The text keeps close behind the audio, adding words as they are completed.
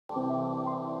I'm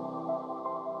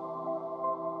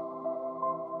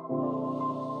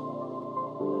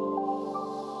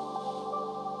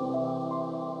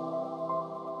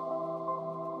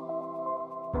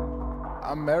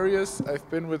Marius. I've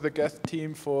been with the Geth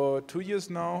team for 2 years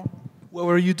now. What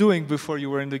were you doing before you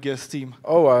were in the Geth team?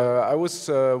 Oh, I was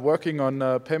working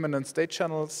on payment and state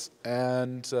channels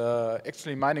and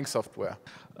actually mining software.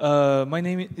 My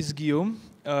name is Guillaume.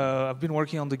 I've been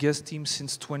working on the Geth team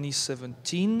since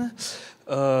 2017,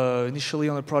 initially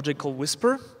on a project called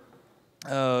Whisper.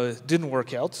 Didn't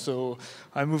work out, so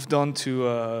I moved on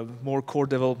to more core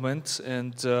development,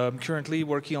 and I'm currently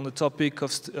working on the topic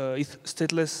of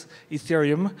stateless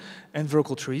Ethereum and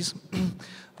Vertical trees.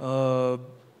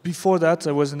 Before that,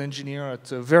 I was an engineer at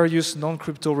various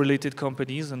non-crypto related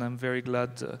companies, and I'm very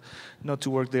glad not to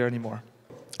work there anymore.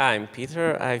 I'm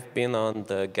Péter. I've been on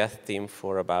the Geth team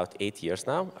for about 8 years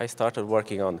now. I started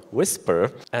working on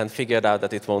Whisper and figured out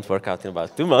that it won't work out in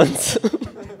about 2 months.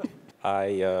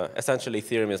 Essentially,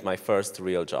 Ethereum is my first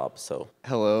real job. So,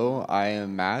 hello, I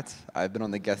am Matt. I've been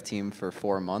on the Geth team for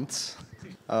 4 months.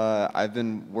 I've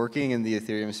been working in the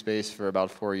Ethereum space for about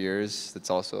 4 years.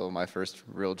 That's also my first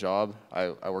real job.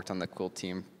 I worked on the Quilt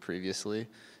team previously,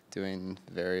 doing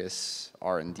various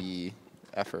R&D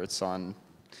efforts on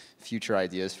future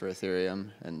ideas for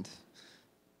Ethereum, and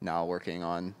now working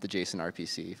on the JSON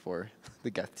RPC for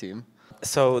the Geth team.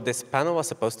 So this panel was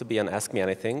supposed to be an Ask Me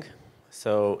Anything.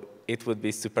 So it would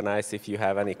be super nice if you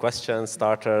have any questions,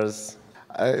 starters.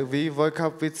 We woke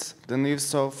up with the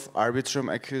news of Arbitrum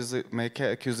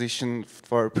acquisition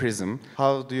for Prism.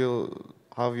 How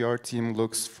your team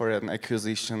looks for an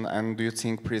acquisition, and do you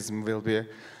think Prism will be a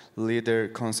leader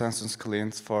consensus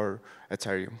client for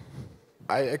Ethereum?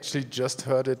 I actually just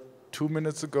heard it 2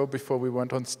 minutes ago before we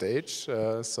went on stage,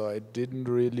 so I didn't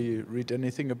really read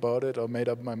anything about it or made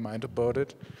up my mind about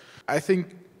it. I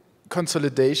think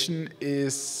consolidation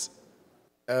is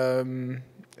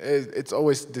it's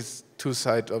always this two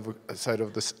side of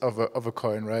a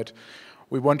coin, right?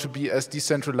 We want to be as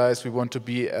decentralized, we want to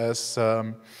be as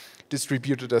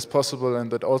distributed as possible, and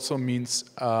that also means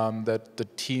that the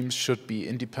teams should be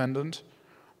independent.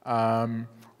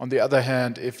 On the other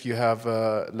hand, if you have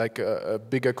like a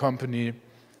bigger company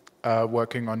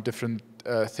working on different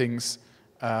things,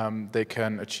 they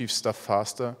can achieve stuff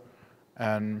faster.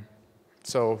 And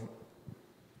so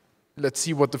let's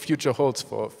see what the future holds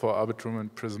for Arbitrum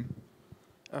and Prism.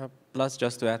 Plus,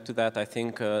 just to add to that, I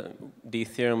think the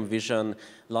Ethereum vision,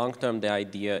 long-term, the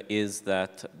idea is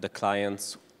that the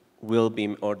clients will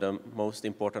be, or the most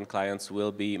important clients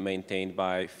will be maintained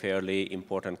by fairly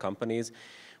important companies.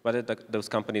 Whether those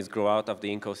companies grow out of the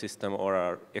ecosystem or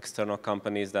are external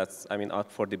companies, that's, I mean,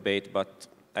 up for debate. But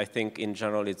I think in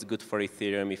general, it's good for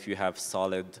Ethereum if you have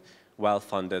solid,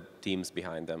 well-funded teams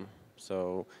behind them.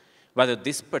 So whether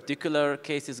this particular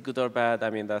case is good or bad,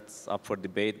 I mean, that's up for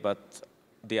debate, but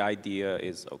the idea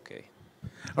is okay.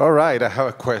 All right, I have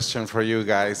a question for you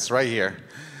guys right here.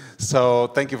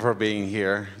 So thank you for being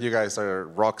here. You guys are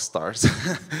rock stars.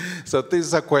 So this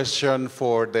is a question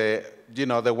for the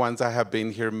ones that have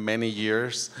been here many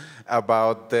years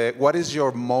about what is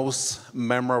your most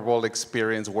memorable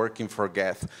experience working for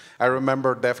Geth? I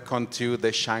remember Devcon 2,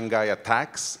 the Shanghai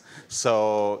attacks.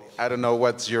 So I don't know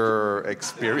what's your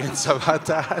experience about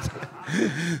that.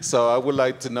 So I would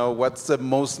like to know what's the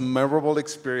most memorable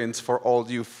experience for all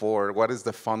you four? What is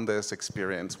the funnest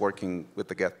experience working with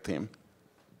the Geth team?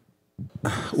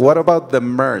 What about the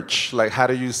merge? Like, how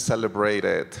do you celebrate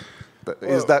it?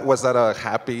 Was that a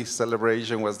happy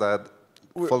celebration? Was that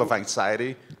full of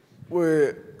anxiety?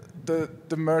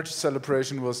 The merge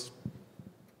celebration was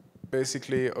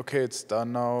basically, okay, it's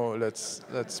done now.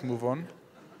 Let's move on.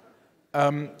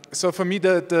 So for me,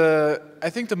 I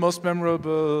think the most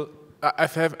memorable. I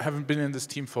haven't been in this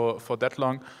team for that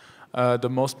long. The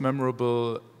most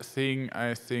memorable thing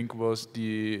I think was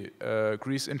the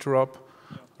Greece interop.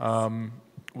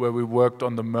 Where we worked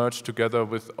on the merge together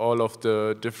with all of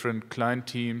the different client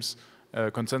teams,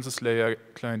 consensus layer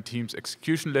client teams,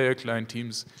 execution layer client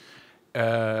teams,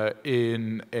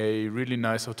 in a really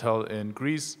nice hotel in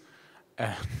Greece.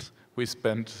 And we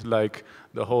spent like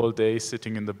the whole day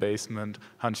sitting in the basement,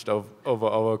 hunched over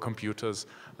our computers,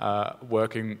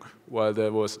 working while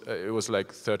it was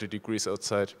like 30 degrees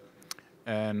outside.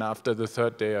 And after the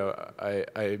third day,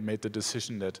 I made the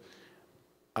decision that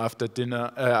after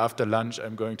lunch,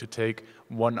 I'm going to take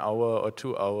 1 hour or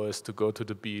 2 hours to go to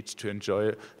the beach to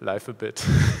enjoy life a bit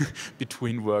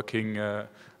between working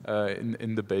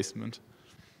in the basement.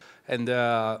 And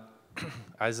I'm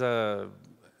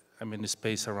in the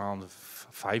space around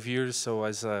 5 years, so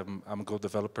as I'm a Go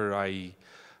developer, I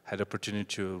had the opportunity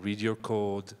to read your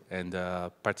code and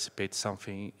participate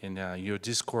something in your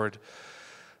Discord.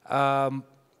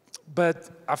 But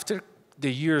after the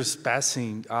years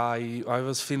passing, I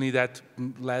was feeling that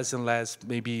less and less,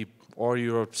 maybe, or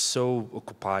you're so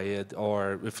occupied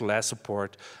or with less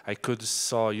support. I could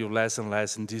saw you less and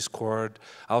less in Discord.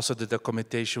 Also, the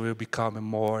documentation will become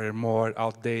more and more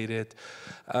outdated.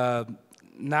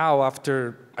 Now,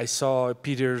 after I saw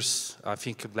Péter's, I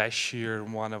think last year,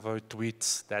 one of our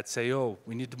tweets that say, oh,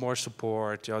 we need more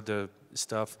support, other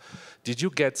stuff. Did you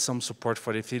get some support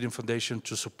for the Ethereum Foundation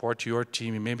to support your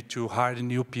team, maybe to hire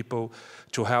new people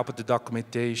to help with the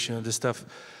documentation, the stuff?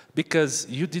 Because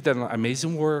you did an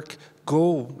amazing work.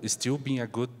 Go is still being a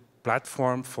good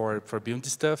platform for building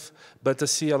this stuff. But I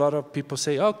see a lot of people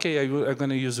say, okay, I'm going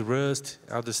to use Rust,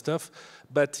 other stuff.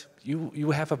 But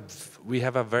we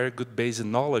have a very good base of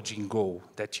knowledge in Go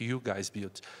that you guys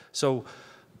built. So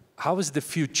how is the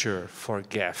future for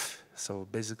Geth? So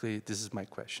basically, this is my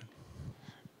question.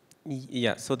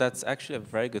 Yeah, so that's actually a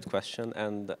very good question,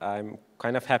 and I'm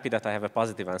kind of happy that I have a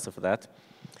positive answer for that.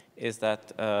 Is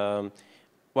that,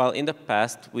 well, in the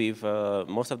past,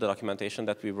 most of the documentation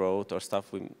that we wrote or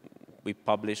stuff we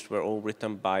published were all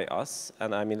written by us,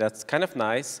 and I mean, that's kind of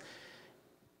nice.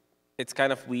 It's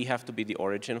kind of, we have to be the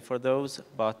origin for those,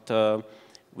 but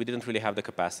we didn't really have the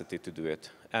capacity to do it.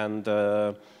 And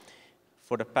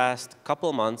for the past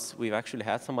couple months, we've actually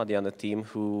had somebody on the team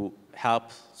who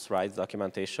helps write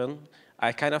documentation.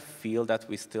 I kind of feel that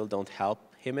we still don't help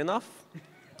him enough,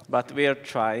 but we are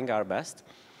trying our best.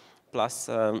 Plus,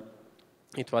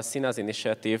 it was Sina's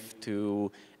initiative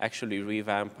to actually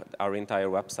revamp our entire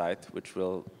website, which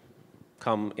will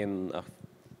come in a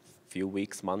few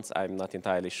weeks, months, I'm not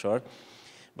entirely sure.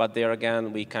 But there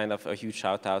again, we kind of a huge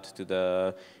shout out to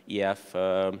the EF,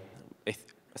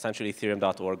 essentially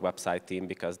Ethereum.org website team,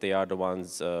 because they are the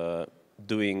ones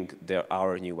doing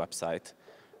our new website.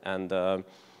 And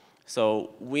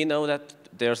so we know that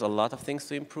there's a lot of things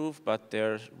to improve, but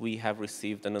we have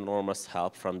received an enormous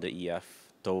help from the EF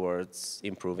towards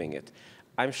improving it.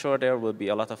 I'm sure there will be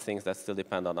a lot of things that still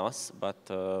depend on us, but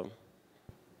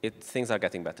things are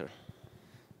getting better.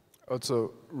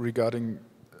 Also, regarding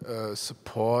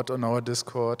support on our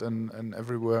Discord and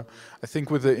everywhere, I think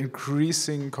with the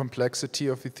increasing complexity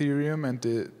of Ethereum and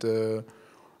the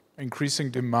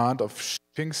increasing demand of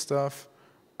shipping stuff,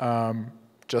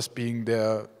 just being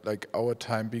there, like our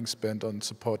time being spent on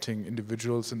supporting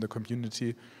individuals in the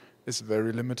community is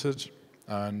very limited.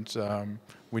 And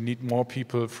we need more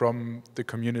people from the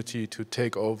community to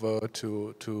take over,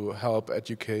 to help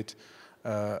educate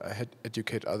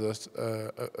others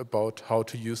about how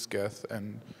to use Geth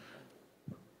and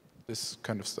this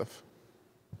kind of stuff.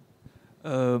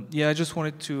 Yeah, I just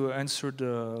wanted to answer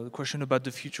the question about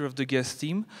the future of the Geth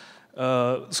team.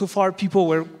 So far, people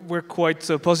were quite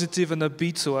positive and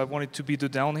upbeat, so I wanted to be the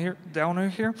downer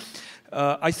here.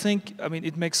 I think, I mean,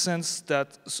 it makes sense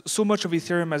that so much of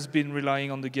Ethereum has been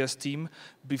relying on the Geth team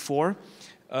before.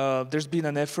 There's been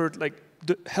an effort, like,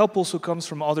 the help also comes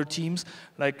from other teams,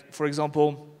 like, for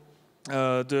example,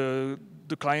 the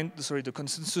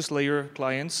consensus layer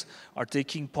clients are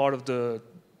taking part of the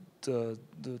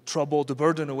trouble, the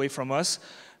burden away from us.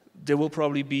 There will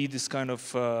probably be this kind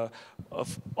of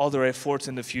other efforts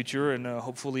in the future, and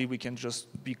hopefully we can just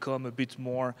become a bit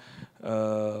more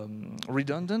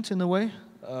redundant in a way.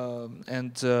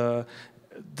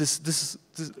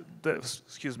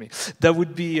 Excuse me, that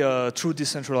would be true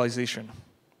decentralization.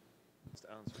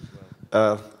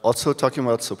 Also talking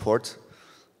about support,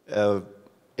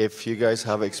 if you guys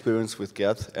have experience with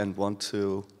Geth and want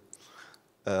to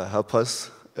help us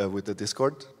with the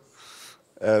Discord,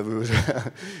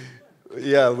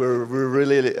 yeah, we're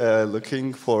really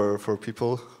looking for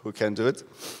people who can do it.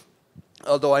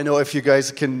 Although I know if you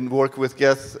guys can work with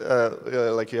Geth,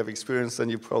 like you have experience, then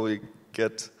you probably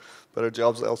get better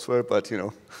jobs elsewhere. But you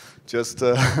know, just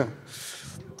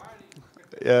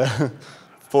yeah,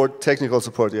 for technical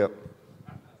support, yeah.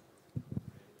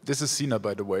 This is Sina,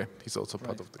 by the way. He's also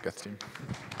part of the Geth team.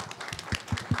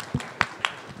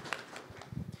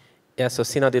 Yeah, so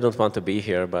Sina didn't want to be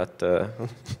here, but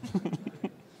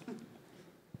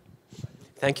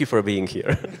thank you for being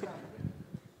here.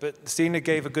 But Sina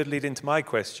gave a good lead into my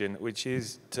question, which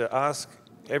is to ask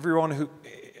everyone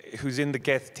who's in the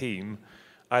Geth team,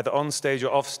 either on stage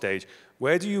or off stage,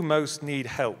 where do you most need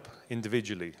help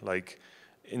individually? Like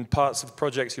in parts of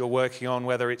projects you're working on,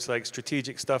 whether it's like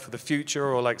strategic stuff for the future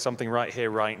or like something right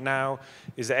here, right now.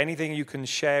 Is there anything you can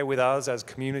share with us as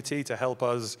community to help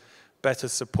us better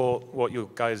support what you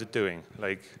guys are doing?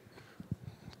 Like,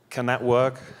 can that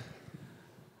work?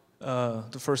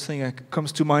 The first thing that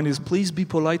comes to mind is please be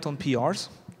polite on PRs.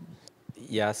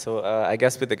 Yeah, so I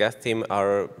guess with the Geth team,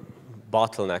 our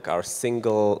bottleneck, our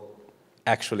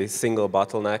actually single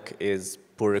bottleneck is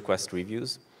pull request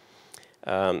reviews.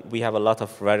 We have a lot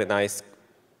of very nice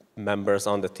members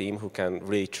on the team who can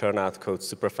really churn out code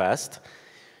super fast.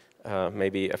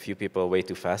 Maybe a few people way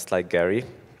too fast, like Gary,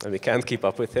 and we can't keep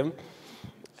up with him.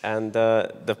 And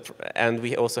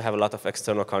we also have a lot of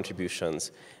external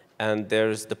contributions. And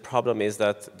the problem is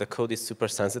that the code is super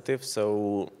sensitive,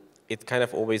 so it kind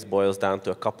of always boils down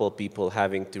to a couple of people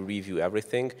having to review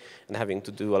everything and having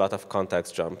to do a lot of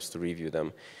context jumps to review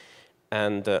them.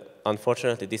 And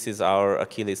unfortunately, this is our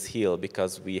Achilles heel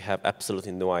because we have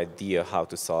absolutely no idea how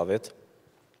to solve it.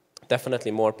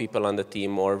 Definitely more people on the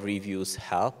team, more reviews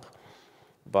help,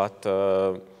 but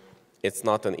it's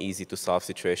not an easy to solve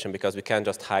situation because we can't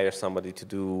just hire somebody to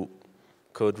do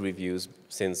code reviews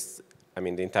since, I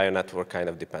mean, the entire network kind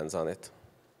of depends on it.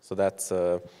 So that's,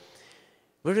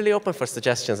 we're really open for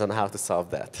suggestions on how to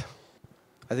solve that.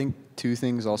 I think two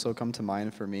things also come to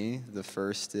mind for me. The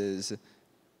first is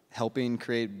helping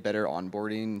create better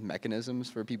onboarding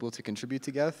mechanisms for people to contribute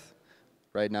to Geth.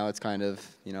 Right now it's kind of,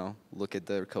 you know, look at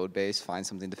the code base, find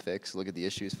something to fix, look at the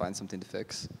issues, find something to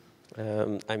fix.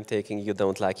 I'm taking you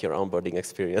don't like your onboarding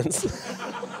experience.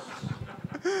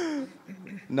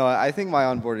 No, I think my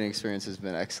onboarding experience has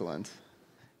been excellent.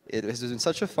 It has been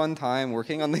such a fun time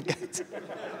working on the Geth.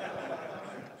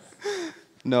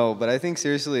 No, but I think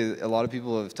seriously, a lot of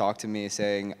people have talked to me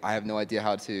saying, I have no idea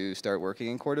how to start working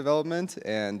in core development.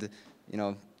 And, you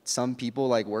know, some people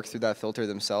like work through that filter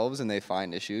themselves and they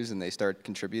find issues and they start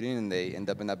contributing and they end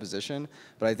up in that position.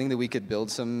 But I think that we could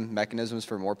build some mechanisms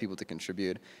for more people to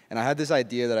contribute. And I had this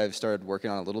idea that I've started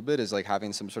working on a little bit is like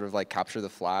having some sort of like capture the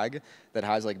flag that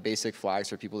has like basic flags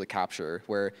for people to capture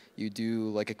where you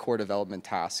do like a core development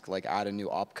task, like add a new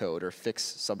opcode or fix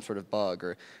some sort of bug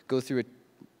or go through an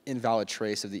invalid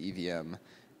trace of the EVM.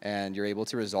 And you're able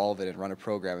to resolve it and run a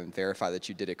program and verify that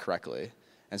you did it correctly.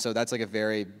 And so that's like a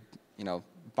very, you know,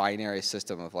 binary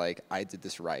system of like, I did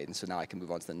this right, and so now I can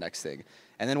move on to the next thing.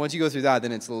 And then once you go through that,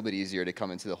 then it's a little bit easier to come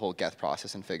into the whole Geth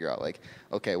process and figure out like,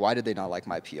 okay, why did they not like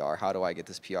my PR? How do I get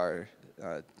this PR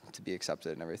to be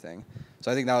accepted and everything?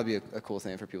 So I think that would be a cool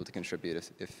thing for people to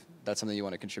contribute. If that's something you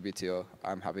want to contribute to,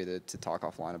 I'm happy to talk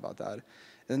offline about that. And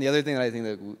then the other thing that I think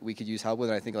that we could use help with,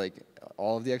 and I think like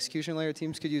all of the execution layer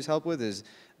teams could use help with, is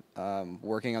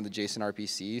working on the JSON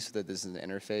RPC so that this is an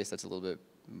interface that's a little bit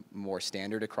more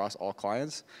standard across all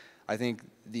clients. I think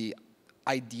the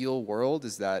ideal world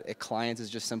is that a client is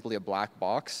just simply a black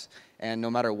box, and no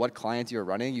matter what client you're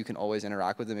running, you can always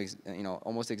interact with them, you know,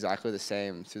 almost exactly the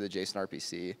same through the JSON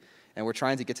RPC. And we're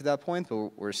trying to get to that point,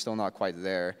 but we're still not quite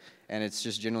there. And it's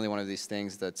just generally one of these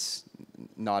things that's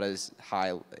not as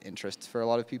high interest for a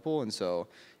lot of people, and so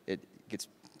it gets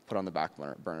put on the back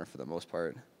burner for the most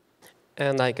part.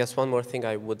 And I guess one more thing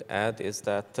I would add is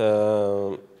that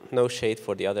no shade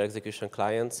for the other execution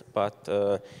clients, but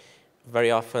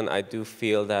very often I do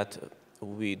feel that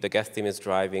the Geth team is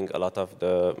driving a lot of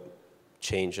the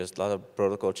changes, a lot of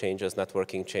protocol changes,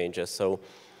 networking changes. So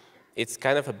it's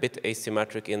kind of a bit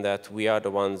asymmetric in that we are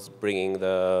the ones bringing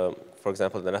for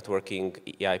example, the networking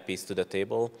EIPs to the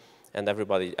table, and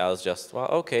everybody else just, well,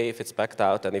 okay, if it's backed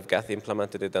out and if Geth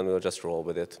implemented it, then we'll just roll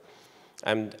with it.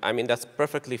 I mean, that's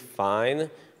perfectly fine,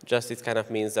 just it kind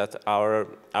of means that our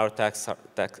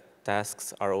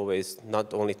tasks are always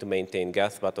not only to maintain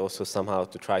Geth, but also somehow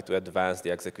to try to advance the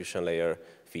execution layer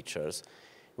features.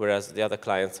 Whereas the other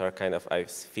clients are kind of, I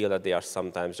feel that they are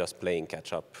sometimes just playing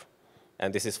catch up.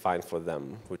 And this is fine for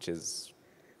them, which is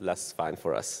less fine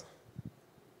for us.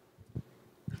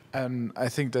 And I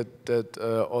think that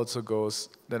also goes,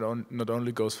 not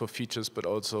only goes for features, but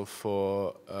also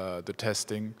for the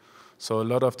testing. So a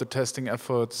lot of the testing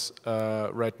efforts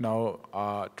right now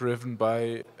are driven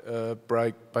by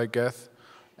Geth,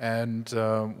 and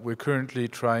we're currently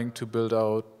trying to build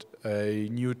out a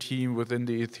new team within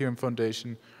the Ethereum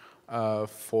Foundation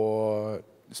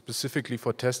specifically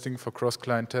for testing, for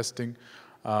cross-client testing.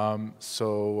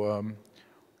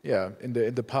 Yeah, in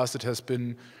the past it has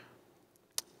been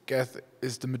Geth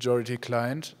is the majority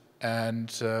client,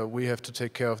 and we have to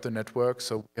take care of the network.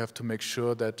 So we have to make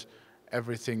sure that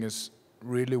everything is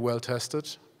really well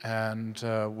tested, and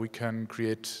we can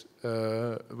create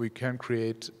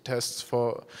tests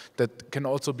that can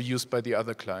also be used by the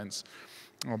other clients.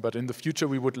 But in the future,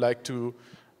 we would like to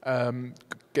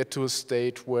get to a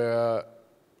state where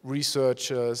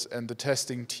researchers and the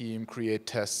testing team create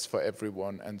tests for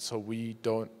everyone, and so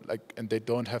and they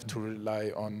don't have to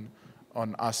rely on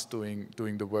us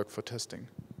doing the work for testing.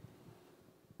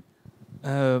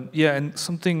 Yeah, and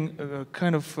something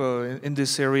kind of in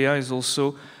this area is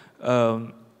also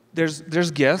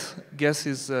there's Geth. Geth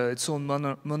is its own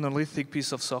monolithic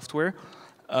piece of software.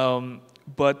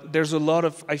 But there's a lot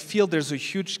of, I feel there's a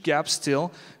huge gap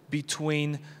still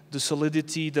between the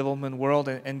Solidity development world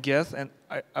and Geth, and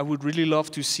I would really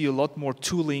love to see a lot more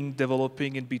tooling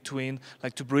developing in between,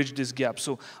 like to bridge this gap.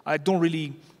 So I don't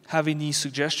really have any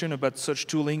suggestion about such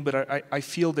tooling, but I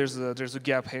feel there's a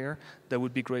gap here that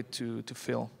would be great to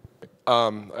fill.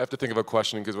 I have to think of a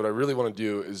question, because what I really want to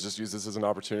do is just use this as an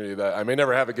opportunity that I may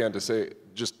never have again to say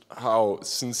just how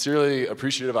sincerely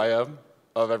appreciative I am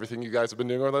of everything you guys have been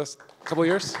doing over the last couple of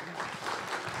years.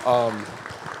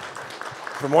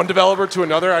 From one developer to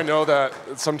another, I know that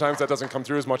sometimes that doesn't come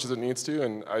through as much as it needs to,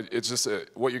 and it's just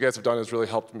what you guys have done has really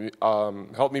helped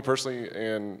me personally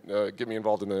and get me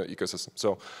involved in the ecosystem.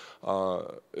 So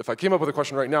if I came up with a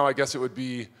question right now, I guess it would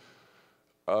be,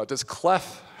 does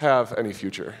Clef have any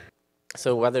future?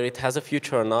 So whether it has a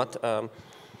future or not,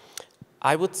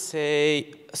 I would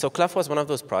say, so Clef was one of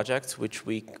those projects which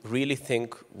we really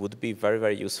think would be very,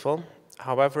 very useful.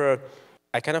 However,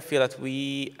 I kind of feel that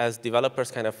we, as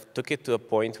developers, kind of took it to a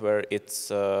point where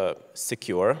it's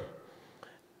secure,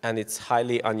 and it's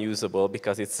highly unusable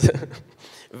because it's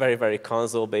very, very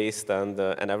console-based and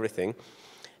everything.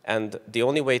 And the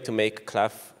only way to make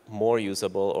Clef more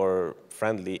usable or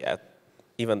friendly at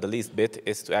even the least bit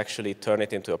is to actually turn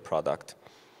it into a product.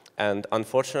 And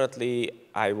unfortunately,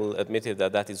 I will admit it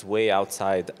that that is way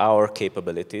outside our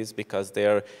capabilities, because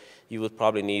there you would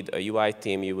probably need a UI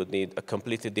team, you would need a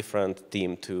completely different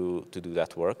team to do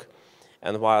that work.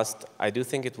 And whilst I do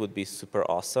think it would be super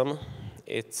awesome,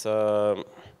 it's,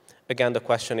 again, the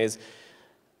question is,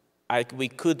 we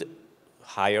could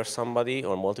hire somebody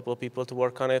or multiple people to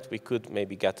work on it. We could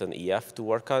maybe get an EF to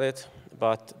work on it.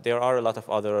 But there are a lot of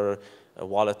other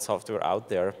wallet software out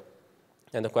there.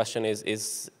 And the question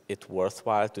is it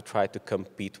worthwhile to try to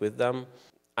compete with them?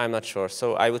 I'm not sure.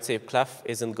 So I would say Clef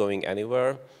isn't going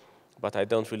anywhere, but I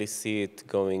don't really see it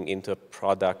going into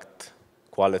product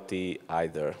quality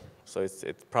either. So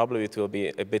it probably will be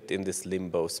a bit in this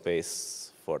limbo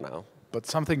space for now. But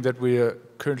something that we are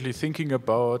currently thinking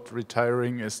about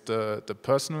retiring is the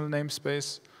personal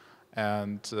namespace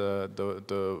and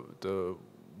the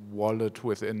wallet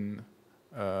within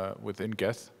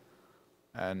Geth.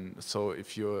 And so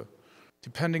if you're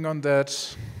depending on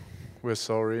that, we're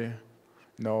sorry.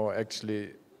 No, actually,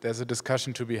 there's a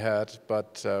discussion to be had,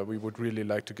 but we would really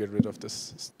like to get rid of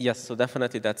this. Yes, so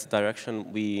definitely that's the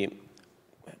direction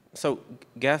so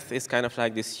Geth is kind of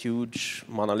like this huge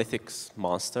monolithic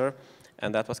monster,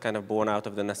 and that was kind of born out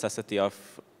of the necessity of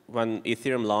when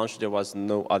Ethereum launched, there was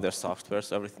no other software,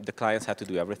 so the clients had to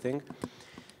do everything.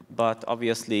 But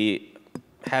obviously,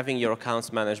 having your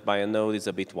accounts managed by a node is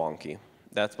a bit wonky.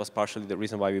 That was partially the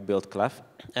reason why we built Clef.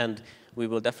 And we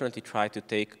will definitely try to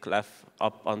take Clef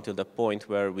up until the point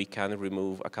where we can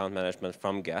remove account management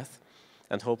from Geth.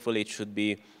 And hopefully it should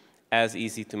be as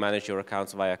easy to manage your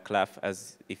accounts via Clef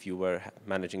as if you were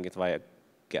managing it via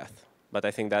Geth. But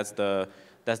I think that's the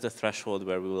threshold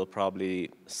where we will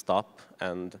probably stop.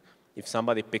 And if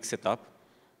somebody picks it up,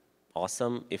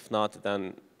 awesome. If not,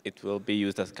 then it will be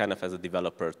used as kind of as a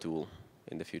developer tool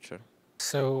in the future.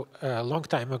 So a long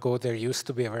time ago, there used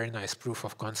to be a very nice proof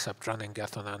of concept running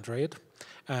Geth on Android.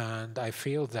 And I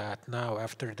feel that now,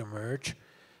 after the merge,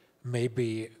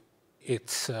 maybe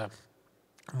it's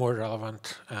more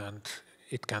relevant and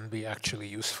it can be actually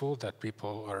useful that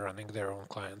people are running their own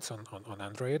clients on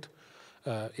Android.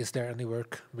 Is there any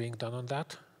work being done on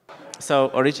that?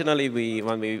 So originally,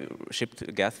 when we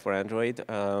shipped Geth for Android,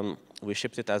 we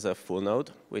shipped it as a full node,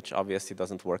 which obviously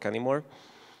doesn't work anymore.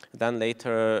 Then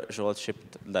later, Joel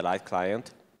shipped the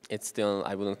lightclient. It's still,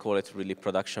 I wouldn't call it really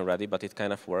production ready, but it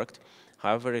kind of worked.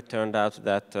 However, it turned out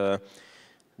that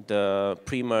the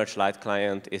pre-merge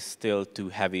lightclient is still too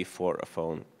heavy for a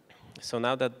phone. So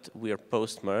now that we are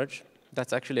post-merge,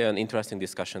 that's actually an interesting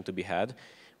discussion to be had,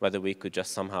 whether we could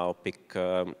just somehow pick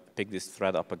this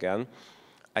thread up again.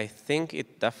 I think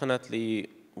it definitely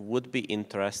would be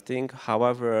interesting.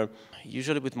 However,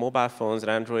 usually with mobile phones and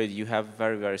Android, you have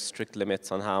very, very strict limits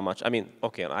on how much. I mean,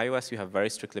 OK, on iOS, you have very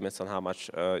strict limits on how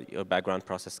much your background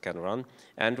process can run.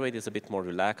 Android is a bit more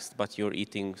relaxed, but you're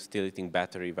still eating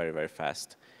battery very, very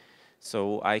fast.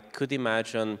 So I could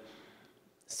imagine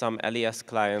some LES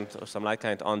client or some light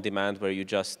client on demand where you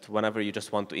just, whenever you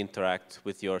just want to interact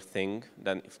with your thing,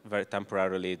 then very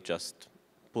temporarily just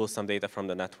pull some data from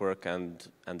the network and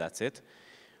that's it.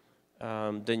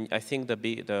 Then I think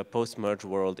the post-merge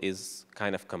world is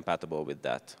kind of compatible with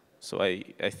that. So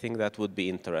I think that would be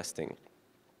interesting.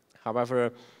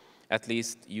 However, at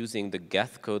least using the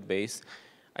Geth code base,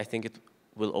 I think it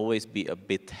will always be a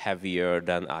bit heavier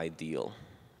than ideal.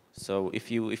 So if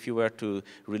you were to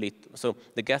really, so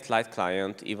the Geth light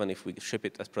client, even if we ship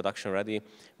it as production ready,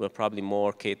 will probably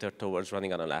more cater towards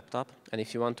running on a laptop. And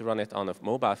if you want to run it on a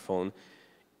mobile phone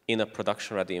in a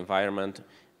production ready environment,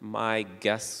 my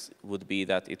guess would be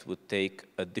that it would take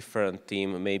a different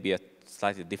team, maybe a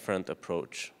slightly different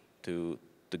approach to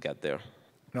get there.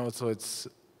 And also it's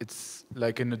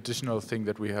like an additional thing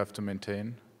that we have to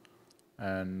maintain.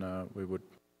 And we would,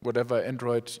 whatever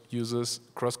Android uses,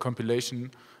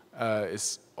 cross-compilation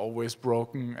is always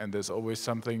broken, and there's always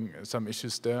some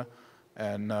issues there.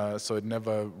 And so it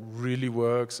never really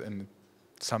works, and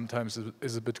sometimes it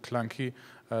is a bit clunky,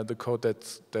 the code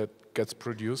that gets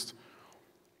produced.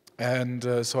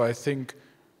 And so I think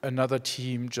another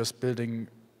team just building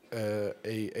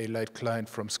a light client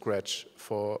from scratch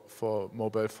for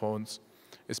mobile phones,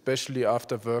 especially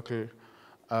after Verkle,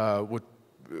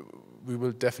 we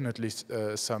will definitely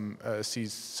see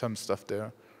some stuff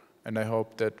there. And I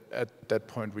hope that at that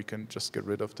point we can just get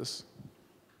rid of this.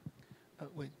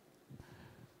 Wait.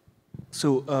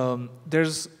 So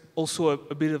there's also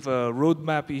a bit of a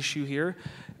roadmap issue here.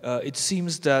 It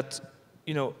seems that,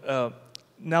 you know,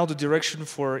 now the direction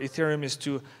for Ethereum is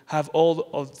to have all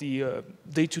of the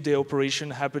day-to-day operation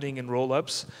happening in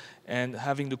roll-ups, and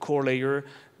having the core layer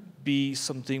be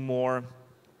something more,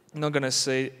 I'm not going to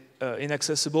say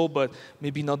inaccessible, but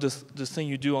maybe not the thing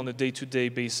you do on a day-to-day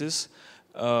basis.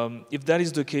 If that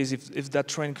is the case, if that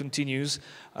trend continues,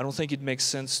 I don't think it makes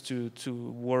sense to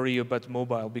worry about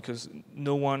mobile, because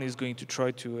no one is going to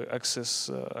try to access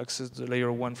the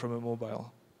layer 1 from a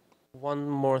mobile. One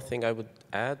more thing I would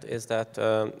add is that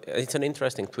it's an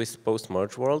interesting twist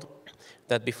post-merge world,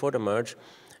 that before the merge,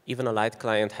 even a light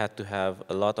client had to have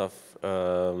a lot of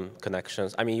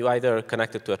connections. I mean, you either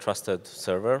connected to a trusted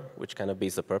server, which kind of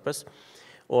beats the purpose,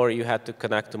 or you had to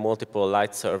connect to multiple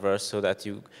light servers so that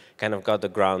you kind of got the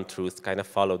ground truth, kind of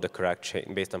followed the correct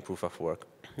chain based on proof of work.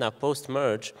 Now,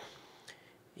 post-merge,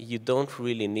 you don't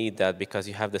really need that because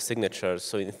you have the signatures.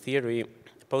 So in theory,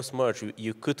 post-merge,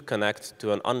 you could connect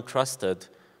to an untrusted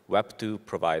Web2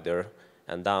 provider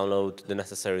and download the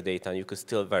necessary data, and you could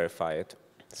still verify it.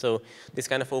 So this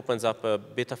kind of opens up a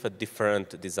bit of a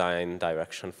different design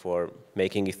direction for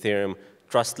making Ethereum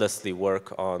trustlessly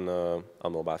work on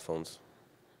mobile phones.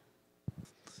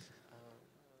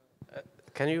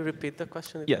 Can you repeat the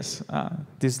question? Yes,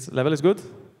 this level is good.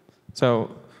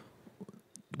 So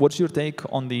what's your take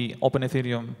on the Open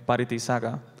Ethereum parity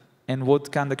saga? And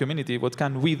what can the community, what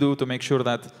can we do to make sure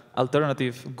that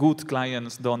alternative good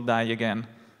clients don't die again?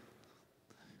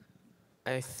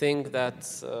 I think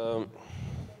that's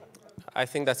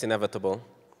inevitable.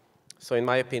 So in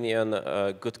my opinion,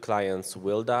 good clients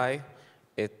will die.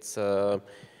 It's, I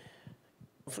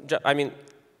mean,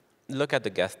 look at the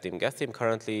Geth team. Geth team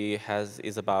currently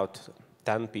is about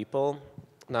 10 people.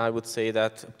 Now I would say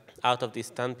that out of these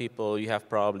 10 people, you have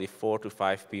probably 4 to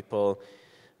 5 people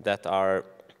that are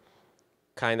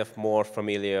kind of more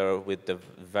familiar with the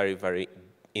very, very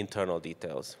internal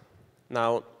details.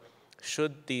 Now,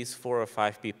 should these 4 or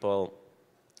 5 people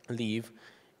leave,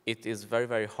 it is very,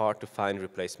 very hard to find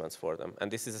replacements for them.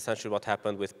 And this is essentially what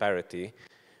happened with parity.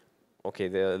 Okay,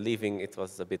 the leaving, it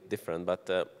was a bit different, but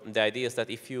the idea is that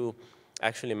if you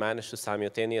actually manage to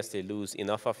simultaneously lose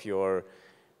enough of your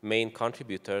main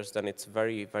contributors, then it's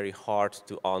very, very hard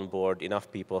to onboard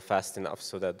enough people fast enough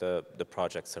so that the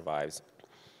project survives.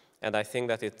 And I think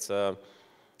that it's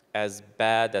as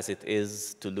bad as it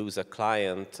is to lose a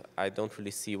client, I don't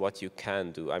really see what you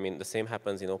can do. I mean, the same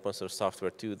happens in open source software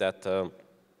too, that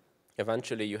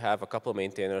eventually you have a couple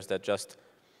maintainers that just,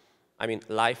 I mean,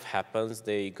 life happens,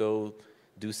 they go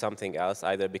do something else,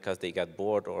 either because they get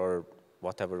bored or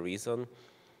whatever reason.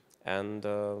 And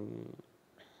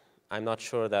I'm not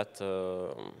sure that,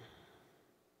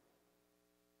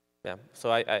 yeah,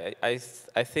 so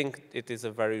I think it is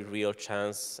a very real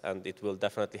chance, and it will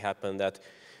definitely happen, that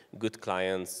good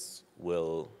clients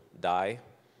will die.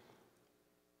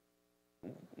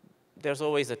 There's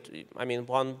always I mean,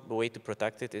 one way to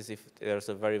protect it is if there's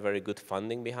a very, very good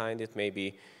funding behind it,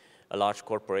 maybe a large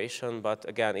corporation, but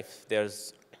again, if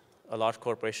there's a large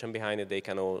corporation behind it, they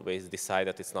can always decide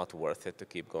that it's not worth it to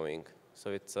keep going.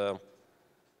 So it's,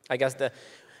 I guess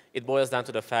it boils down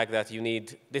to the fact that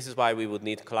this is why we would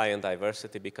need client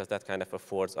diversity, because that kind of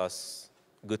affords us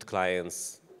good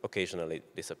clients occasionally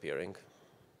disappearing.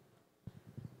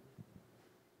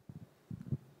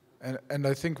 And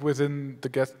I think within the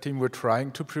Geth team, we're trying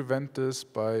to prevent this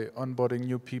by onboarding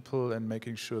new people and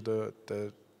making sure that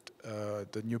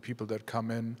the new people that come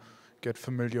in get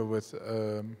familiar with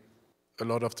a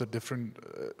lot of the different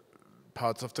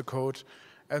parts of the code.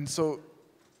 And so,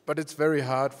 but it's very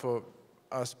hard for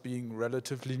us being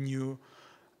relatively new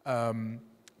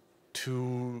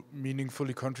to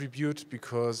meaningfully contribute,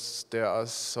 because there are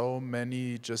so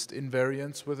many just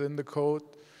invariants within the code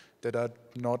that are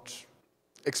not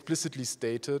explicitly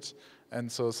stated.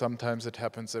 And so sometimes it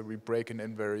happens that we break an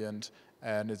invariant,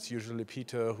 and it's usually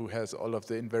Péter who has all of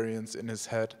the invariants in his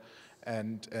head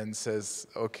and says,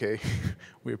 okay,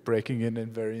 we're breaking an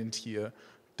invariant here,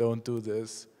 don't do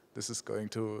this, this is going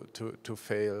to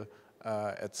fail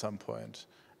at some point.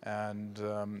 And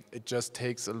it just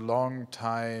takes a long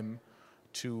time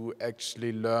to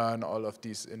actually learn all of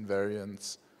these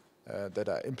invariants that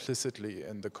are implicitly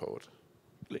in the code.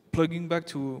 Plugging back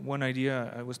to one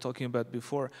idea I was talking about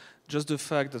before, just the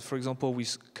fact that, for example, we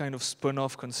kind of spun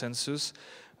off consensus.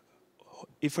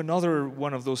 If another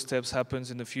one of those steps happens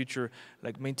in the future,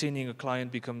 like maintaining a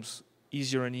client becomes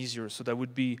easier and easier. So that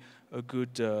would be a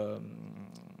good, I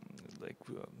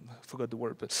forgot the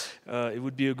word, but it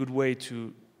would be a good way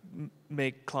to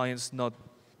make clients not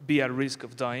be at risk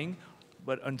of dying.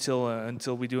 But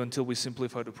until we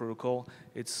simplify the protocol,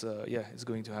 it's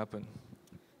going to happen.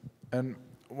 And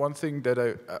one thing that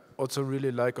I also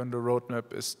really like on the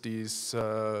roadmap is these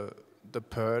the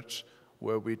purge,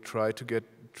 where we try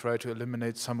to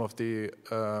eliminate some of the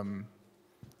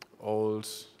old,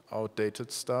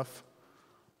 outdated stuff.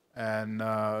 And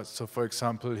so, for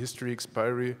example, history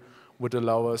expiry would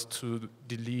allow us to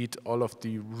delete all of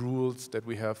the rules that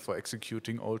we have for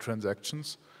executing old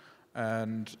transactions.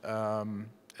 And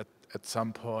at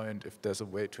some point, if there's a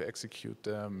way to execute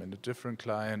them in a different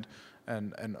client,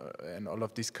 and all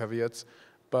of these caveats,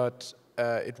 but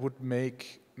it would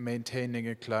make maintaining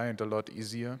a client a lot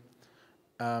easier.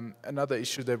 Another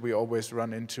issue that we always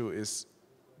run into is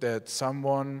that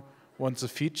someone wants a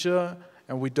feature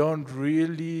and we don't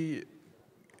really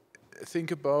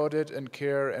think about it and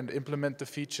care and implement the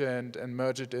feature and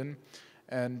merge it in.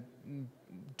 And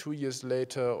 2 years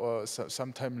later or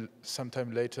sometime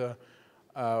later,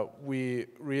 we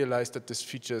realize that this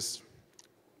feature is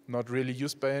not really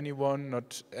used by anyone,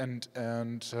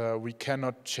 and we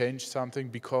cannot change something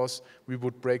because we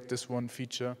would break this one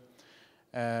feature.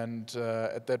 And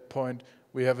at that point,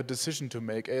 we have a decision to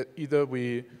make. Either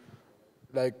we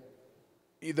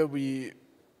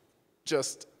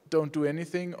just don't do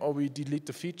anything, or we delete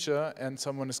the feature, and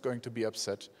someone is going to be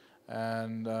upset.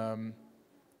 And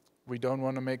we don't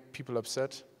want to make people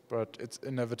upset, but it's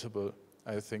inevitable,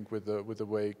 I think, with the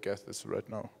way Geth is right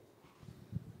now.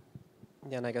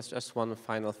 Yeah, and I guess just one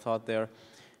final thought there.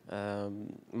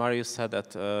 Marius said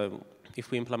that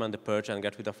if we implement the purge and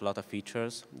get rid of a lot of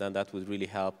features, then that would really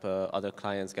help other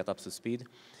clients get up to speed.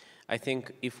 I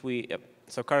think if we,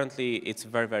 so currently it's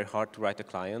very, very hard to write a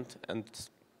client, and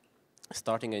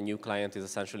starting a new client is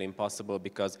essentially impossible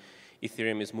because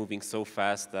Ethereum is moving so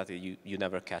fast that you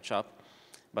never catch up.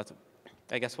 But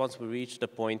I guess once we reach the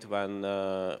point when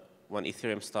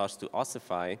Ethereum starts to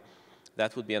ossify,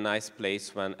 that would be a nice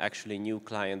place when actually new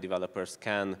client developers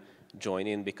can join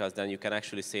in, because then you can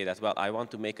actually say that, well, I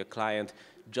want to make a client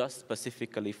just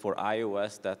specifically for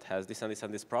iOS that has this and this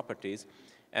and this properties,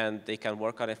 and they can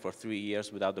work on it for 3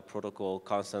 years without the protocol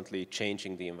constantly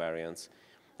changing the invariants.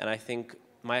 And I think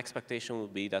my expectation will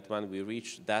be that when we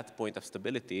reach that point of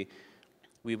stability,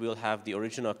 we will have the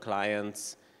original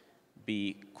clients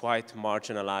be quite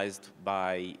marginalized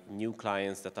by new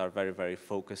clients that are very, very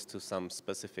focused to some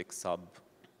specific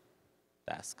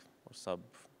sub-task or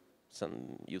some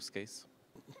use case.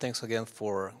 Thanks again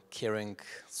for carrying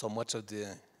so much of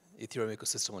the Ethereum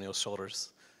ecosystem on your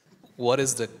shoulders. What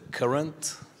is the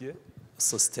current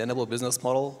sustainable business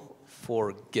model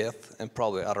for Geth and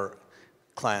probably other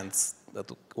clients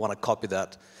that want to copy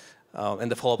that? And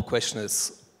the follow-up question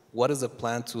is, what is the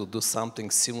plan to do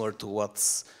something similar to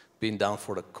what's being done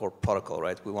for the core protocol,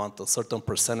 right? We want a certain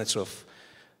percentage of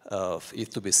it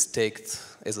to be staked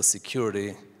as a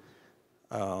security,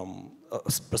 a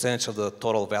percentage of the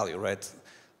total value, right?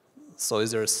 So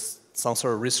is there some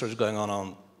sort of research going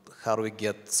on how do we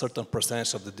get certain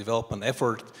percentage of the development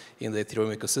effort in the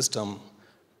Ethereum ecosystem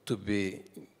to be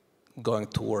going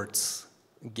towards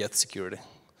Geth security?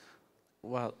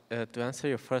 Well, to answer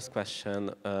your first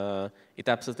question, it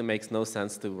absolutely makes no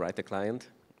sense to write a client.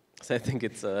 So I think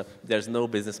there's no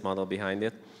business model behind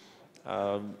it.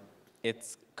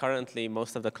 It's currently,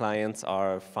 most of the clients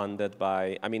are funded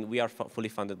by, I mean, we are fully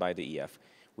funded by the EF.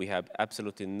 We have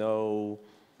absolutely no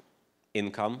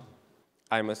income.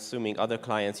 I'm assuming other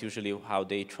clients, usually how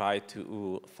they try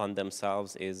to fund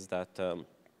themselves is that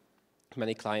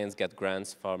many clients get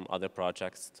grants from other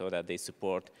projects so that they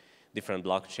support different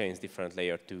blockchains, different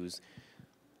layer 2s,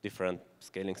 different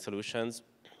scaling solutions.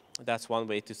 That's one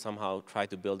way to somehow try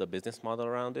to build a business model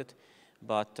around it.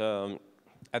 But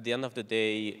at the end of the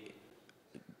day,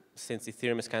 since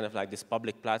Ethereum is kind of like this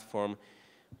public platform,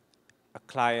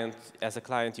 as a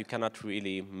client, you cannot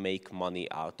really make money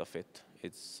out of it.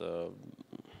 It's,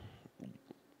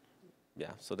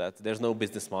 yeah, so that there's no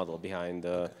business model behind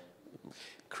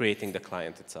creating the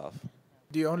client itself.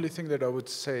 The only thing that I would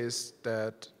say is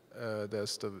that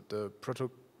there's the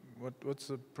what's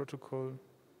the protocol?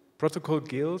 Protocol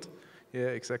guild, yeah,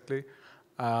 exactly.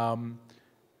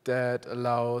 That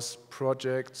allows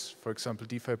projects, for example,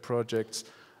 DeFi projects,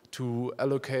 to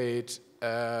allocate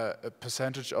a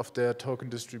percentage of their token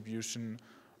distribution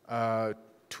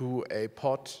to a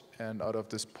pot, and out of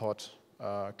this pot,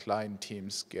 client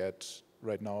teams get,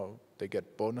 right now, they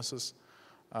get bonuses.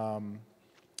 And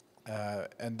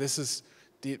this is,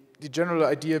 the general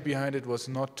idea behind it was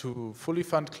not to fully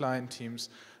fund client teams,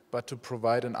 but to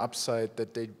provide an upside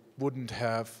that they wouldn't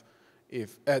have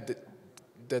if,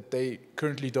 that they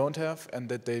currently don't have, and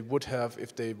that they would have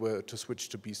if they were to switch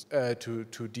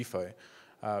to DeFi,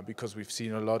 because we've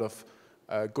seen a lot of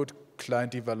good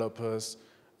client developers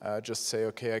just say,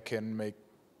 okay, I can make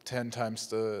 10 times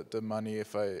the money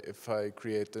if I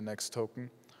create the next token,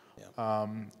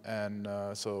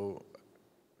 yeah. So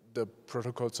the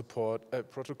protocol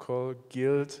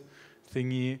guild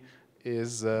thingy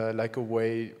is like a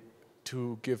way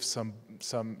to give some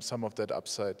of that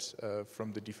upside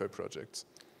from the DeFi projects.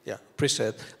 Yeah, appreciate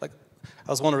it. Like, I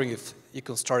was wondering if you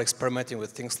can start experimenting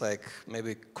with things like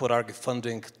maybe could argue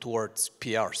funding towards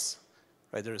PRs,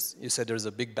 right? You said there's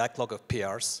a big backlog of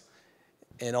PRs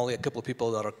and only a couple of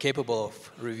people that are capable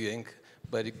of reviewing,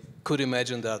 but you could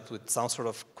imagine that with some sort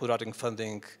of code-writing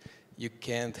funding, you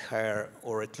can't hire,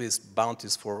 or at least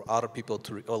bounties for other people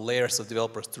or layers of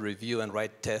developers to review and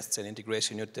write tests and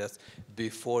integration unit tests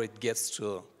before it gets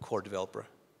to a core developer.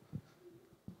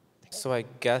 So I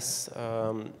guess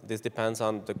this depends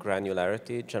on the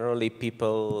granularity. Generally,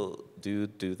 people do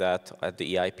that at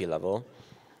the EIP level.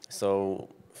 So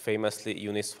famously,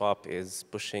 Uniswap is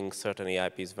pushing certain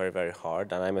EIPs very, very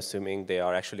hard, and I'm assuming they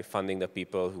are actually funding the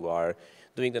people who are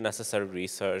doing the necessary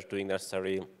research, doing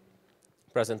necessary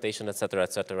presentation, et cetera,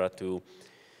 to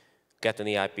get an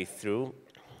EIP through.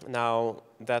 Now,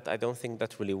 that I don't think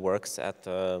that really works at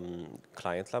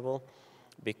client level,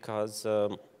 because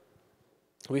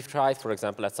we've tried, for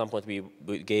example, at some point we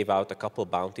gave out a couple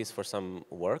bounties for some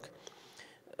work.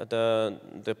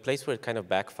 The place where it kind of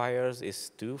backfires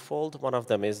is twofold. One of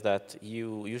them is that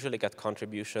you usually get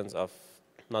contributions of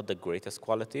not the greatest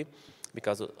quality,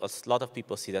 because a lot of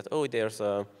people see that, oh, there's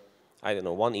a, I don't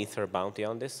know, 1 Ether bounty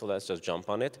on this, so let's just jump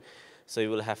on it. So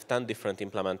you will have 10 different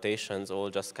implementations, all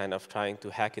just kind of trying to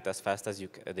hack it as fast as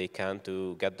they can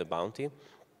to get the bounty.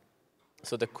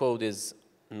 So the code is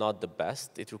not the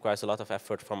best. It requires a lot of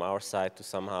effort from our side to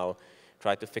somehow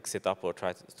try to fix it up or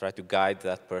try to guide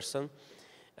that person.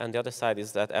 And the other side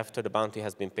is that after the bounty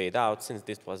has been paid out, since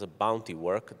this was a bounty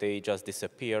work, they just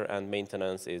disappear, and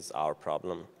maintenance is our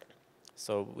problem.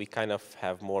 So we kind of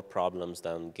have more problems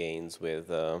than gains with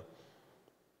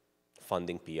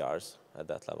funding PRs at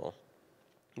that level.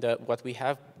 What we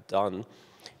have done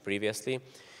previously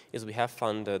is we have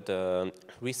funded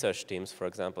research teams, for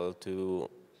example,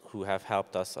 who have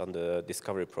helped us on the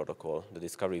discovery protocol, the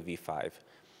discovery v5.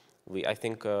 I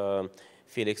think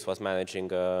Felix was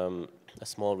managing a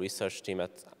small research team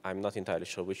at, I'm not entirely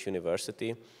sure which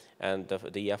university, and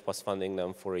the EF was funding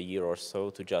them for a year or so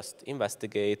to just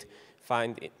investigate,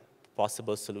 find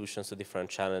possible solutions to different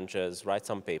challenges, write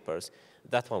some papers.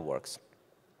 That one works.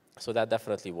 So that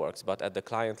definitely works, but at the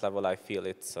client level, I feel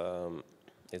it's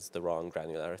the wrong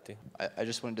granularity. I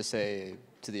just wanted to say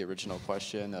to the original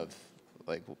question of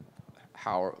like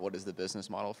what is the business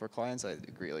model for clients? I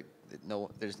agree. Like,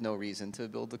 there's no reason to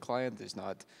build the client. There's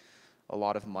not a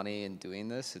lot of money in doing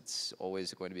this. It's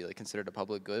always going to be like considered a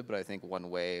public good. But I think one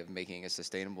way of making it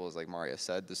sustainable is, like Marius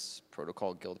said, this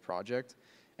protocol guild project,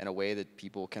 and a way that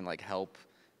people can like help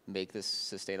make this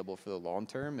sustainable for the long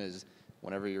term is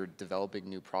whenever you're developing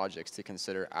new projects to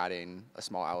consider adding a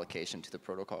small allocation to the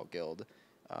protocol guild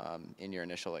in your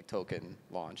initial like token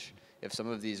launch. If some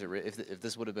of these are, if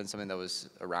this would have been something that was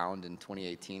around in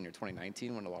 2018 or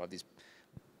 2019 when a lot of these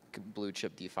blue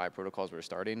chip DeFi protocols were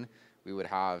starting, we would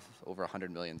have over $100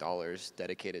 million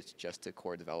dedicated just to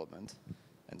core development.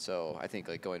 And so I think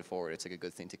like going forward, it's like a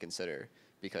good thing to consider,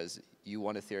 because you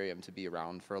want Ethereum to be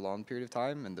around for a long period of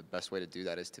time, and the best way to do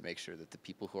that is to make sure that the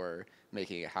people who are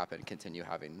making it happen continue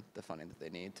having the funding that they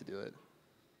need to do it.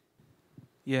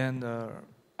 Yeah, and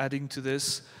adding to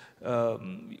this,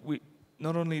 we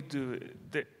not only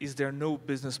is there no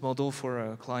business model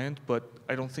for a client, but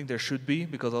I don't think there should be,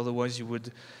 because otherwise you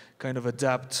would kind of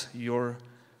adapt your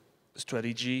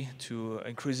strategy to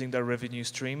increasing their revenue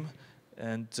stream,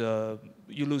 and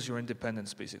you lose your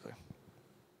independence, basically.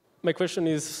 My question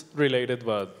is related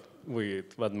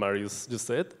with what Marius just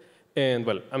said. And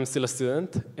well, I'm still a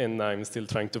student, and I'm still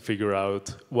trying to figure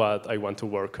out what I want to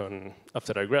work on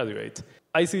after I graduate.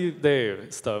 I see the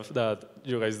stuff that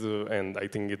you guys do, and I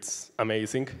think it's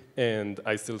amazing. And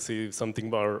I still see something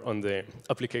more on the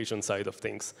application side of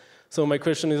things. So my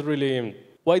question is really,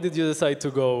 why did you decide to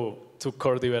go to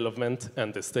core development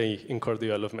and to stay in core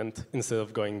development instead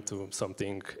of going to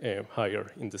something higher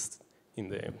in the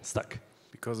stack?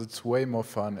 Because it's way more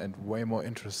fun and way more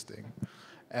interesting.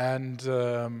 And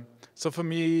so for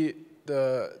me,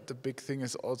 the big thing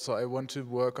is also I want to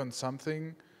work on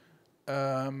something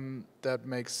that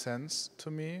makes sense to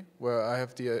me, where I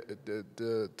have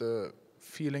the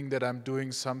feeling that I'm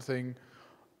doing something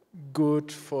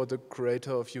good for the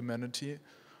creator of humanity.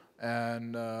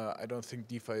 And I don't think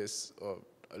DeFi is, or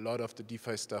a lot of the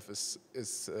DeFi stuff is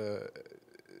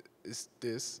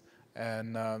this.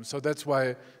 And so that's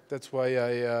why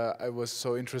I was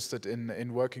so interested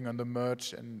in working on the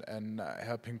merge and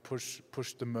helping push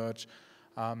the merge,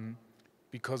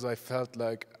 because I felt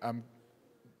like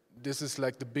this is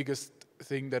like the biggest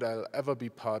thing that I'll ever be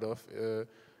part of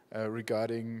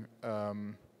regarding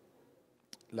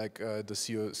like the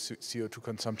CO2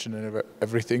 consumption and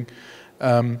everything,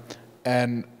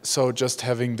 and so just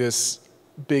having this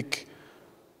big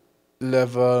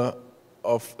level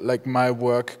of like my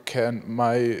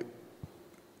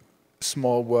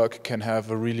small work can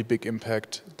have a really big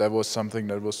impact. That was something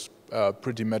that was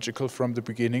pretty magical from the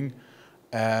beginning,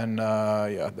 and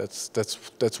yeah,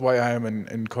 that's why I am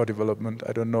in core development.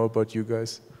 I don't know about you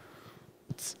guys.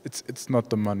 It's not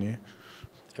the money.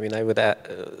 I mean, I would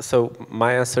add, so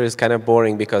my answer is kind of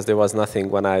boring because there was nothing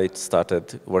when I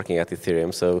started working at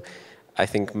Ethereum. So I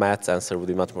think Matt's answer would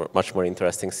be much more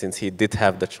interesting, since he did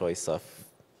have the choice of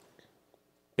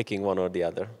picking one or the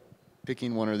other.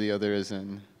 Picking one or the other is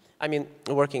in? I mean,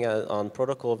 working on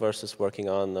protocol versus working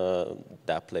on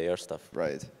dApp layer stuff.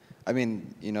 Right. I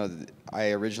mean, you know,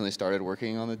 I originally started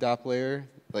working on the dApp layer.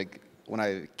 Like, when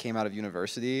I came out of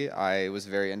university, I was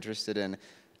very interested in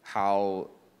how,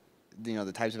 you know,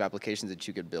 the types of applications that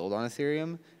you could build on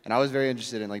Ethereum. And I was very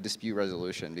interested in like dispute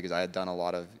resolution, because I had done a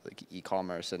lot of like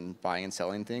e-commerce and buying and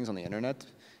selling things on the internet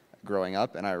growing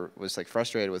up, and I was like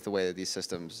frustrated with the way that these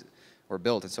systems were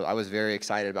built. And so I was very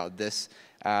excited about this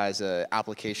as an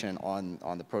application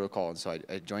on the protocol. And so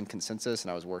I joined Consensus,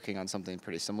 and I was working on something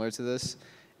pretty similar to this,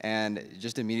 and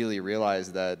just immediately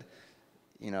realized that,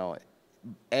 you know,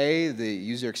 the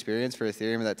user experience for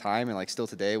Ethereum at that time, and like still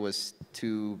today, was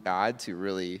too bad to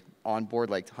really onboard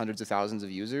like hundreds of thousands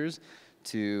of users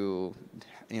to,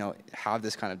 you know, have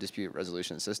this kind of dispute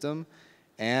resolution system.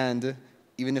 And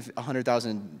even if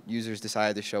 100,000 users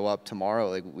decided to show up tomorrow,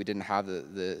 like we didn't have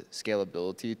the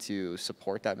scalability to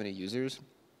support that many users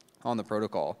on the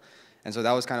protocol. And so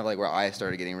that was kind of like where I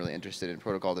started getting really interested in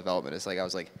protocol development. It's like, I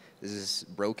was like, this is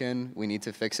broken. We need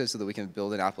to fix it so that we can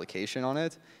build an application on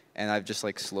it. And I've just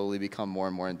like slowly become more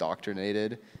and more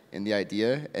indoctrinated in the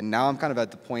idea. And now I'm kind of at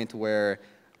the point where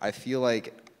I feel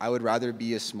like I would rather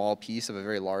be a small piece of a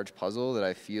very large puzzle that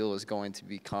I feel is going to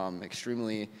become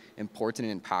extremely important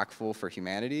and impactful for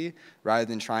humanity, rather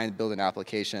than trying to build an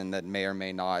application that may or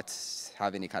may not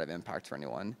have any kind of impact for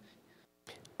anyone.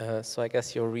 So I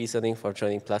guess your reasoning for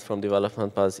joining platform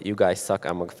development was, you guys suck,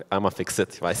 I'm gonna fix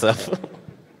it myself.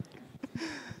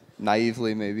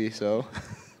 Naively, maybe so.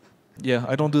 Yeah,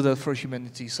 I don't do that for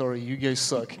humanity. Sorry, you guys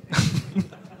suck.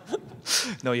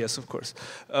 No, yes, of course.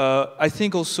 I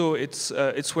think also it's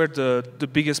where the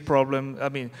biggest problem, I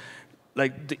mean,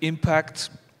 like the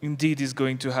impact indeed is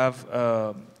going to have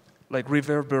like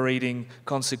reverberating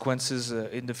consequences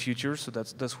in the future. So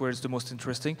that's where it's the most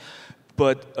interesting.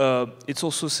 But it's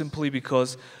also simply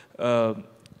because,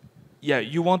 yeah,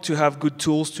 you want to have good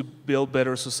tools to build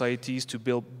better societies, to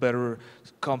build better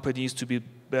companies, to build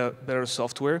better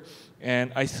software.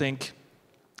 And I think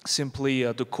simply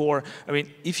the core, I mean,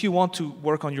 if you want to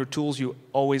work on your tools, you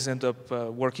always end up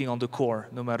working on the core,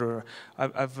 no matter,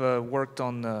 I've worked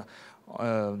on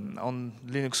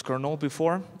Linux kernel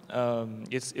before.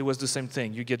 It was the same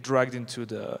thing. You get dragged into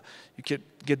the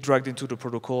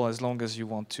protocol as long as you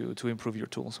want to improve your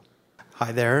tools.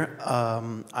 Hi there.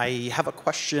 I have a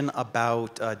question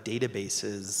about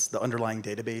databases, the underlying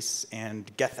database, and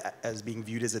Geth as being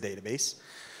viewed as a database.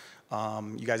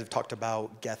 You guys have talked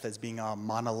about Geth as being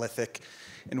monolithic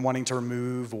and wanting to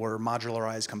remove or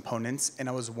modularize components. And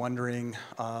I was wondering,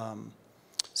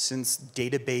 since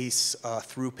database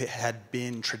throughput had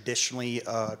been traditionally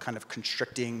a kind of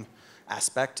constricting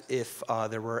aspect, if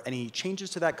there were any changes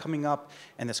to that coming up.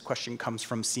 And this question comes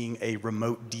from seeing a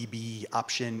remote DB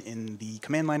option in the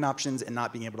command line options and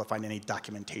not being able to find any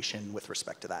documentation with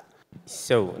respect to that.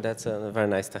 So that's a very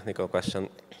nice technical question.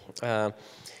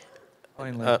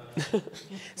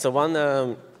 So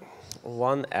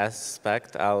one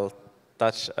aspect I'll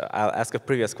ask a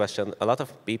previous question. A lot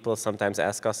of people sometimes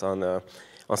ask us on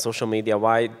social media,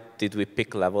 why did we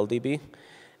pick LevelDB?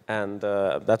 And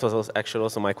that was actually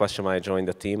also my question when I joined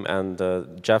the team. And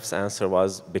Jeff's answer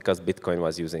was because Bitcoin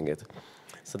was using it.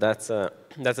 So that's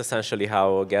essentially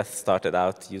how Geth started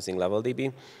out using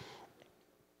LevelDB.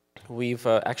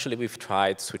 We've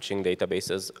tried switching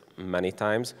databases many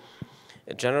times.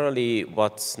 Generally,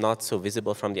 what's not so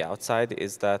visible from the outside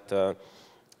is that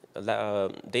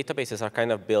databases are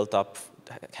kind of built up,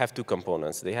 have two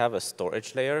components. They have a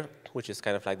storage layer, which is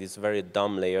kind of like this very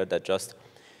dumb layer that just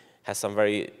has some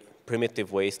very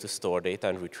primitive ways to store data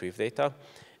and retrieve data.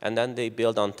 And then they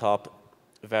build on top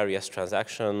various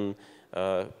transaction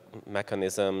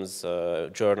mechanisms,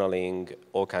 journaling,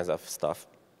 all kinds of stuff.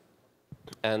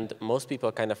 And most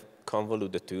people kind of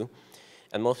convolute the two.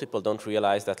 And most people don't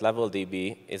realize that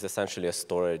LevelDB is essentially a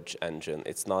storage engine.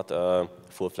 It's not a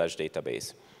full-fledged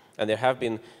database. And there have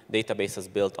been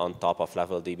databases built on top of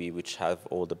LevelDB which have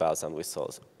all the bells and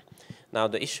whistles. Now,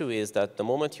 the issue is that the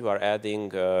moment you are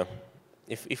adding,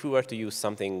 if we were to use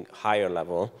something higher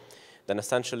level, then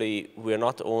essentially we're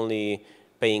not only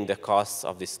paying the costs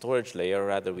of the storage layer,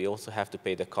 rather we also have to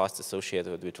pay the costs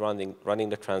associated with running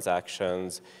the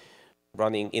transactions,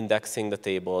 indexing the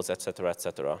tables, et cetera, et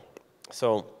cetera.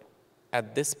 So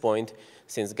at this point,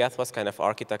 since Geth was kind of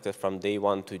architected from day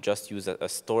one to just use a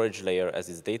storage layer as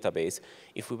its database,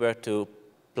 if we were to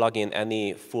plug in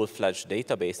any full-fledged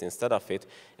database instead of it,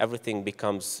 everything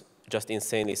becomes just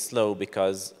insanely slow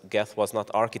because Geth was not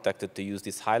architected to use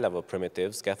these high-level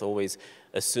primitives. Geth always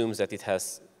assumes that it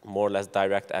has more or less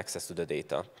direct access to the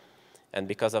data. And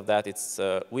because of that,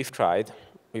 we've tried.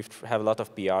 We have a lot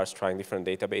of PRs trying different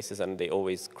databases, and they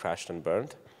always crashed and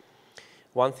burned.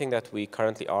 One thing that we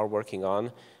currently are working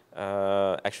on,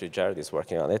 actually Jared is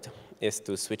working on it, is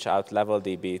to switch out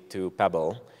LevelDB to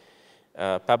Pebble.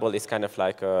 Pebble is kind of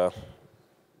like a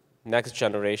next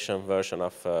generation version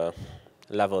of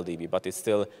LevelDB, but it's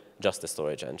still just a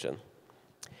storage engine.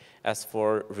 As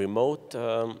for remote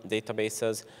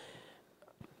databases,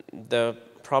 the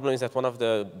problem is that one of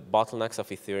the bottlenecks of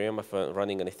Ethereum, of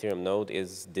running an Ethereum node,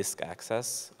 is disk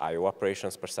access, I/O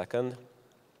operations per second.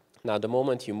 Now, the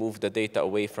moment you move the data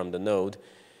away from the node,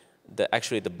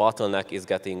 actually the bottleneck is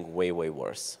getting way, way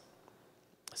worse.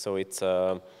 So it's,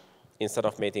 instead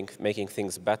of making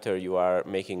things better, you are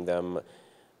making them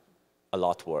a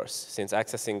lot worse. Since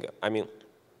accessing, I mean,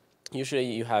 usually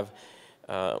you have,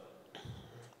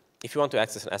 if you want to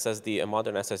access an SSD, a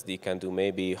modern SSD can do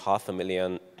maybe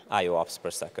 500,000 I/O ops per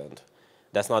second.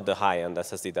 That's not the high-end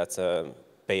SSD, that's a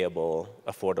payable,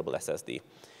 affordable SSD.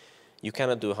 You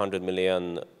cannot do 100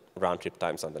 million round-trip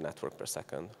times on the network per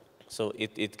second. So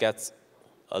it gets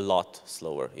a lot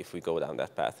slower if we go down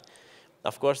that path.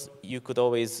 Of course, you could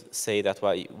always say that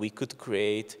we could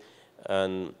create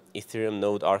an Ethereum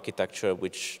node architecture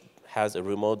which has a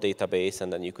remote database,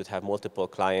 and then you could have multiple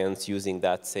clients using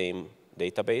that same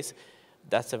database.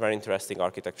 That's a very interesting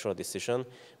architectural decision,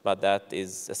 but that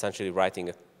is essentially writing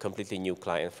a completely new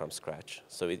client from scratch.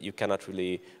 So you cannot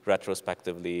really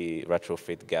retrospectively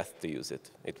retrofit Geth to use it.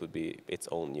 It would be its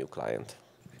own new client.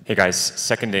 Hey guys,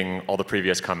 seconding all the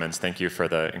previous comments, thank you for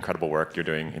the incredible work you're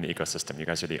doing in the ecosystem. You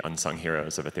guys are the unsung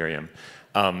heroes of Ethereum.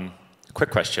 Quick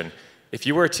question. If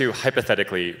you were to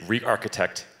hypothetically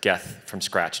re-architect Geth from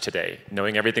scratch today,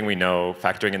 knowing everything we know,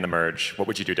 factoring in the merge, what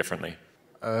would you do differently?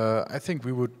 I think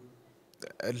we would,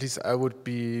 at least I would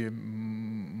be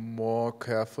more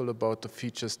careful about the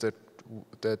features that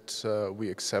we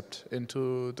accept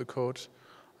into the code.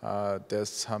 There's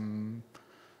some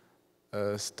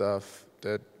stuff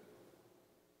that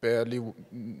barely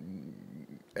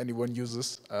anyone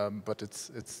uses, but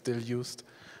it's still used.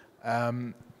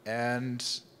 And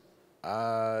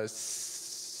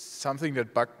something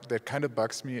that kind of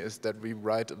bugs me is that we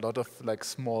write a lot of like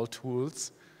small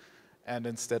tools, and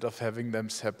instead of having them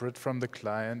separate from the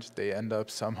client, they end up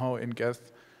somehow in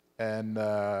Geth. And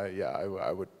yeah,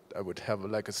 I would have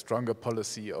like a stronger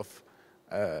policy of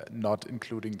not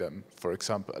including them. For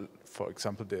example,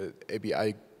 the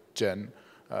ABI gen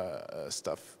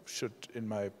stuff should, in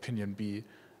my opinion, be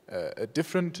a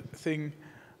different thing.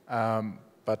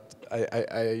 But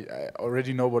I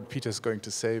already know what Peter's going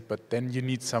to say, but then you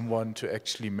need someone to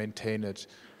actually maintain it.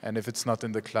 And if it's not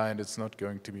in the client, it's not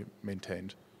going to be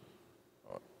maintained,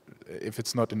 if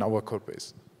it's not in our code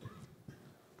base.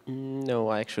 No,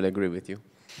 I actually agree with you.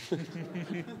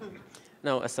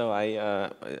 No, so I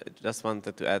just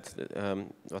wanted to add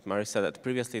what Marius said. That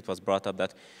previously it was brought up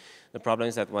that the problem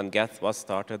is that when Geth was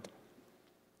started,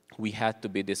 we had to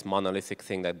be this monolithic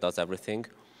thing that does everything,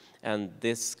 and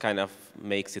this kind of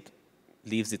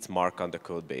leaves its mark on the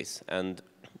code base, and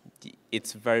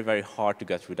it's very, very hard to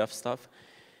get rid of stuff.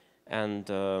 And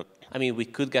I mean, we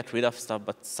could get rid of stuff,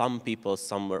 but some people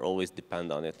somewhere always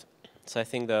depend on it. So I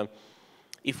think that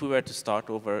if we were to start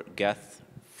over Geth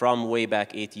from way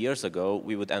back 8 years ago,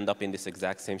 we would end up in this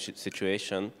exact same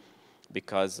situation,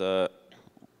 because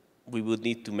we would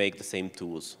need to make the same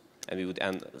tools, and we would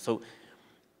end. So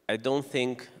I don't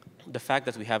think the fact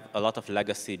that we have a lot of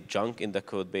legacy junk in the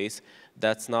code base,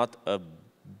 that's not a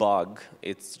bug,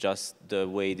 it's just the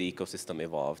way the ecosystem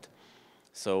evolved.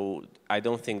 So I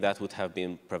don't think that would have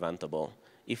been preventable.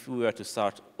 If we were to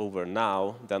start over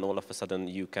now, then all of a sudden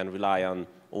you can rely on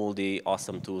all the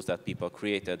awesome tools that people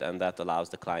created, and that allows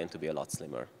the client to be a lot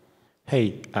slimmer.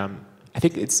 Hey, I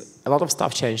think a lot of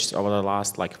stuff changed over the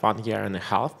last 1 year and a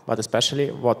half, but especially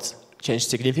what changed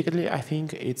significantly, I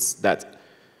think, it's that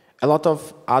a lot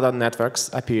of other networks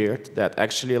appeared that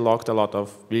actually logged a lot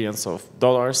of billions of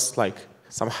dollars,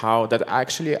 somehow that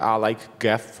actually are like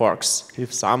Geth forks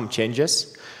with some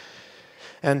changes.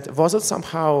 And was it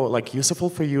somehow useful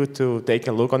for you to take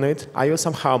a look on it? Are you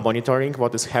somehow monitoring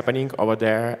what is happening over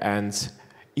there? And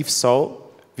if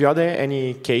so, were there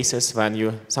any cases when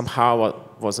you somehow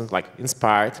wasn't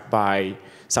inspired by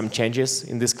some changes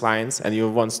in these clients and you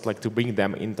want to bring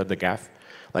them into the Geth,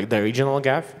 like the regional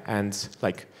Geth, and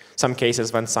some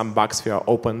cases when some bugs were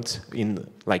opened in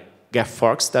Geth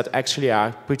forks that actually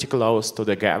are pretty close to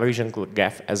the regional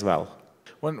Geth as well?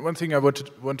 One thing I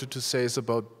wanted to say is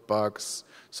about bugs.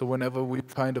 So whenever we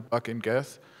find a bug in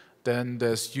Geth, then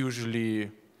there's usually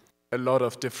a lot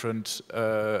of different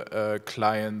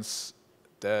clients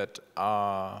that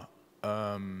are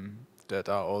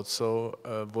also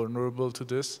vulnerable to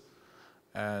this,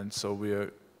 and so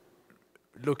we're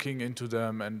looking into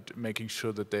them and making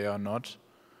sure that they are not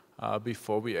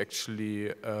before we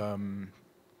actually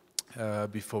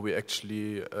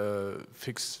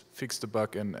fix the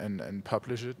bug and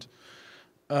publish it.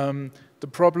 The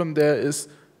problem there is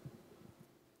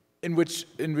in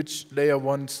which layer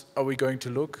ones are we going to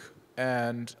look,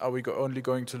 and are we only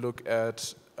going to look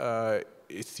at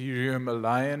Ethereum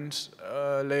aligned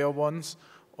layer ones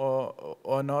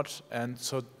or not? And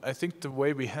so I think the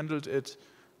way we handled it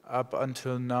up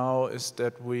until now is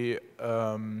that we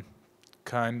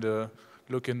kind of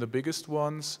look in the biggest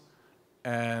ones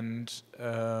and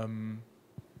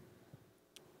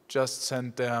just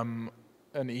send them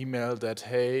an email that,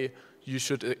 hey, you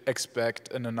should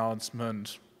expect an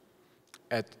announcement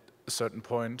at a certain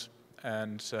point,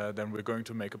 and then we're going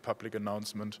to make a public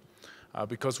announcement.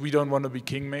 Because we don't want to be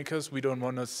kingmakers, we don't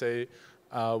want to say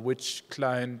which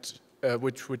client,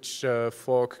 which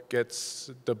fork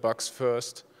gets the bugs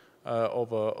first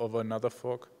over another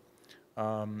fork.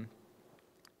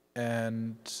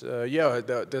 Yeah,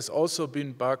 there's also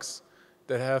been bugs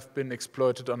that have been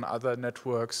exploited on other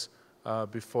networks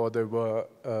before they were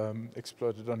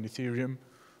exploited on Ethereum.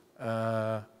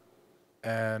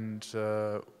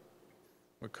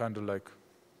 We're kind of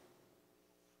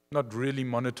not really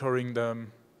monitoring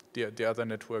them, the other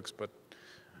networks, but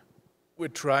we're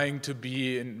trying to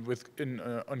be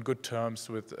on good terms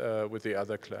with the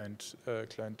other client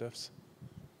devs.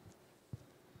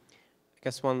 I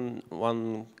guess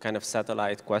one kind of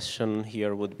satellite question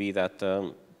here would be that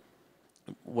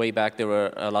way back there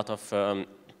were a lot of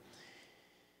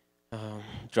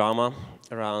drama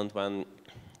around when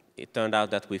it turned out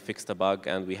that we fixed a bug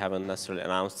and we haven't necessarily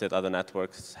announced it. Other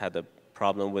networks had a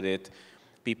problem with it.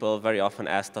 People very often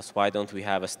asked us, why don't we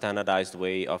have a standardized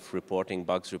way of reporting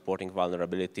bugs, reporting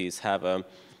vulnerabilities?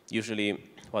 Usually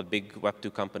what big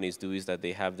Web2 companies do is that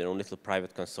they have their own little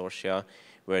private consortia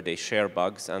where they share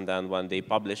bugs, and then when they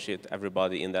publish it,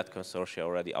 everybody in that consortia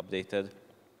already updated.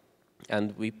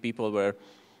 And people were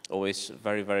always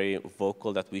very, very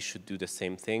vocal that we should do the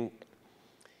same thing.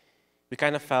 We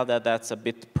kind of felt that that's a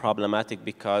bit problematic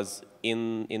because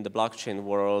in the blockchain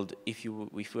world, if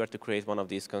we were to create one of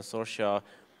these consortia,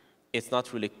 it's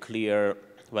not really clear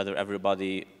whether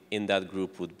everybody in that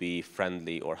group would be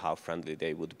friendly or how friendly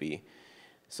they would be.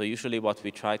 So usually what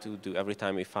we try to do every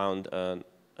time we found a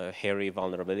hairy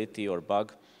vulnerability or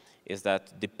bug is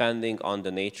that depending on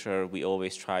the nature, we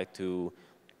always try to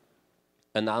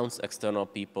announce external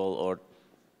people or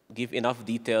give enough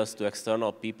details to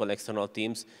external people, external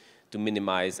teams to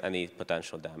minimize any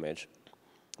potential damage.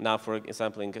 Now, for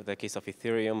example, in the case of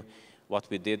Ethereum, what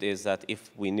we did is that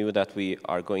if we knew that we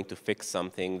are going to fix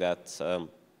something that's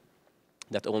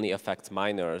that only affects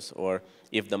miners, or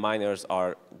if the miners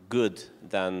are good,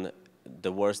 then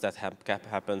the worst that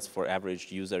happens for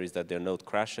average user is that their node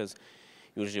crashes.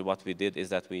 Usually what we did is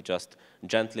that we just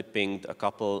gently pinged a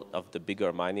couple of the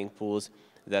bigger mining pools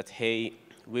that, hey,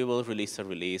 we will release a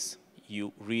release.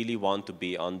 You really want to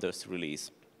be on this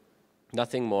release.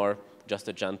 Nothing more, just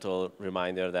a gentle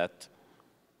reminder that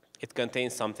it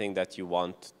contains something that you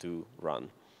want to run.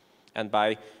 And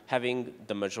by having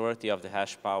the majority of the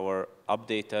hash power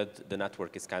updated, the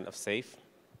network is kind of safe,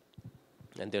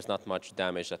 and there's not much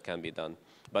damage that can be done.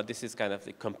 But this is kind of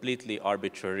a completely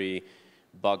arbitrary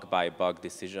bug-by-bug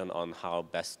decision on how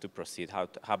best to proceed,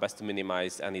 how best to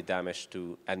minimize any damage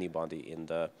to anybody in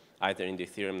either in the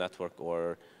Ethereum network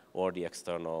or the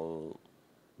external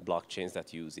blockchains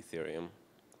that use Ethereum.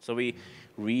 So we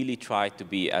really try to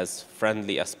be as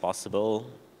friendly as possible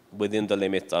within the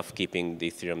limit of keeping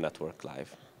the Ethereum network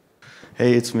live.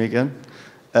 Hey, it's me again.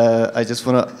 I just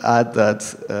want to add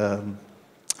that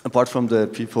apart from the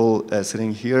people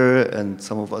sitting here and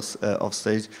some of us off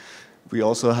stage, we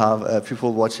also have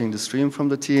people watching the stream from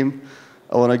the team.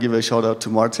 I want to give a shout out to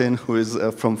Martin, who is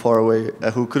from far away,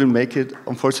 who couldn't make it,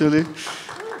 unfortunately.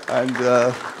 And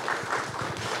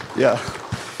yeah.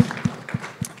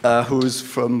 Who's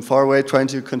from far away trying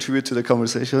to contribute to the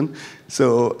conversation.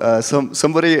 So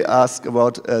somebody asked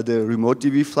about the remote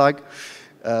DB flag.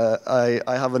 I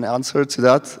have an answer to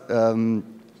that.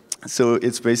 So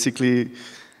it's basically,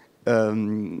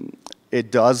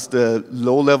 it does the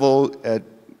low-level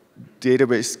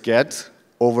database get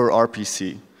over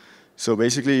RPC. So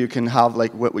basically you can have,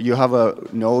 like, you have a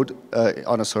node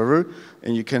on a server,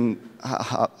 and you can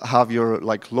have your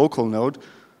local node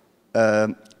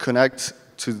connect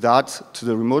to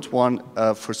the remote one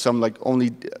for some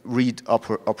only read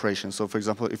operation. So for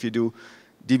example, if you do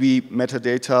db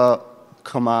metadata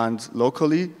command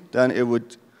locally, then it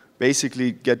would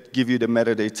basically give you the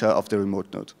metadata of the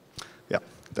remote node. Yeah,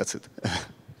 that's it.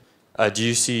 Do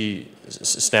you see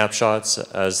snapshots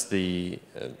as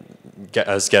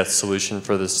Geth's solution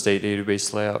for the state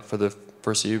database layout for the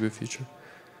foreseeable future?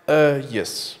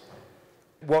 Yes.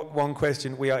 One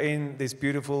question. We are in this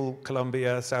beautiful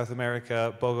Colombia, South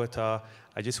America, Bogotá.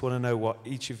 I just want to know what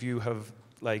each of you have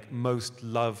most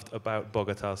loved about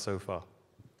Bogotá so far.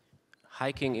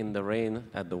 Hiking in the rain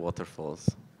at the waterfalls.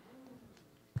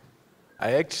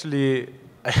 I actually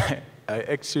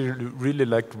really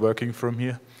liked working from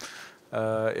here.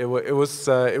 It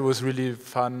was really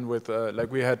fun with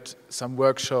we had some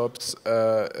workshops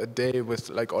a day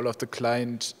with all of the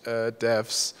client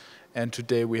devs. And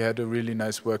today we had a really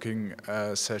nice working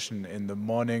session in the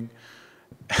morning.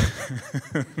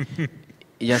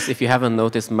 Yes, if you haven't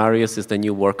noticed, Marius is the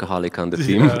new workaholic on the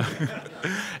team. Yeah.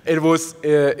 It was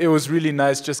really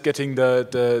nice just getting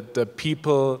the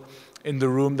people in the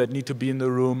room that need to be in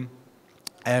the room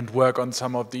and work on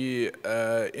some of the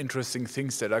interesting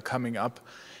things that are coming up.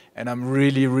 And I'm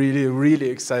really, really, really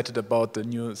excited about the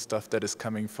new stuff that is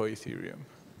coming for Ethereum.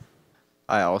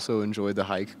 I also enjoyed the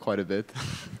hike quite a bit.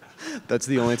 That's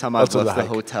the only time I've left the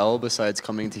hotel besides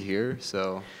coming to here,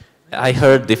 so. I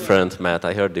heard different, Matt.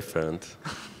 I heard different.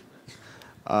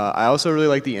 I also really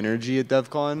like the energy at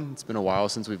Devcon. It's been a while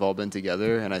since we've all been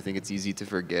together, and I think it's easy to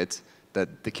forget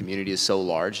that the community is so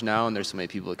large now, and there's so many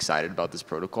people excited about this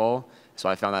protocol. So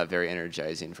I found that very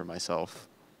energizing for myself.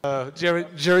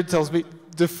 Jared tells me,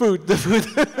 the food.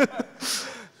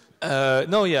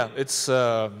 No, yeah, it's...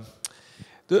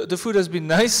 The food has been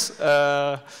nice.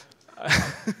 I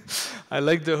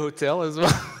like the hotel as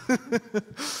well.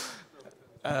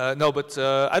 No, but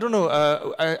I don't know.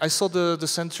 I saw the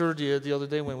center the other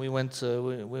day when we went.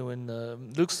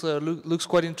 Looks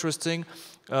quite interesting.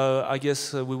 I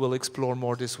guess we will explore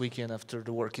more this weekend after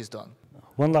the work is done.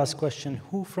 One last question.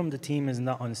 Who from the team is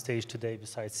not on stage today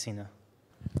besides Sina?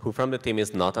 Who from the team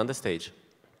is not on the stage?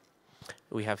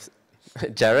 We have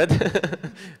Jared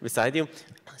beside you.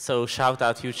 So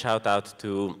huge shout out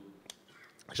to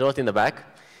Jort in the back,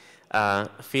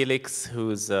 Felix,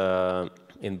 who's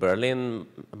in Berlin,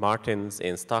 Martin's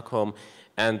in Stockholm,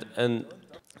 and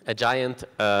a giant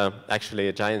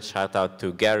shout out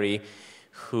to Gary,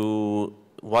 who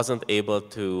wasn't able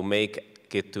to make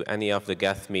it to any of the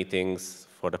Geth meetings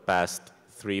for the past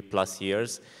 3+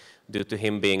 years due to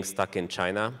him being stuck in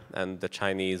China, and the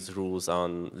Chinese rules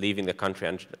on leaving the country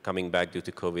and coming back due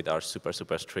to COVID are super,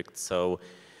 super strict. So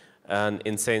an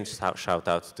insane shout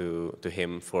out to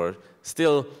him for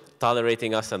still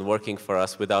tolerating us and working for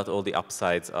us without all the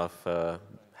upsides of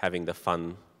having the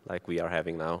fun like we are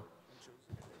having now.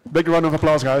 Big round of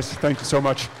applause, guys. Thank you so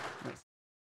much.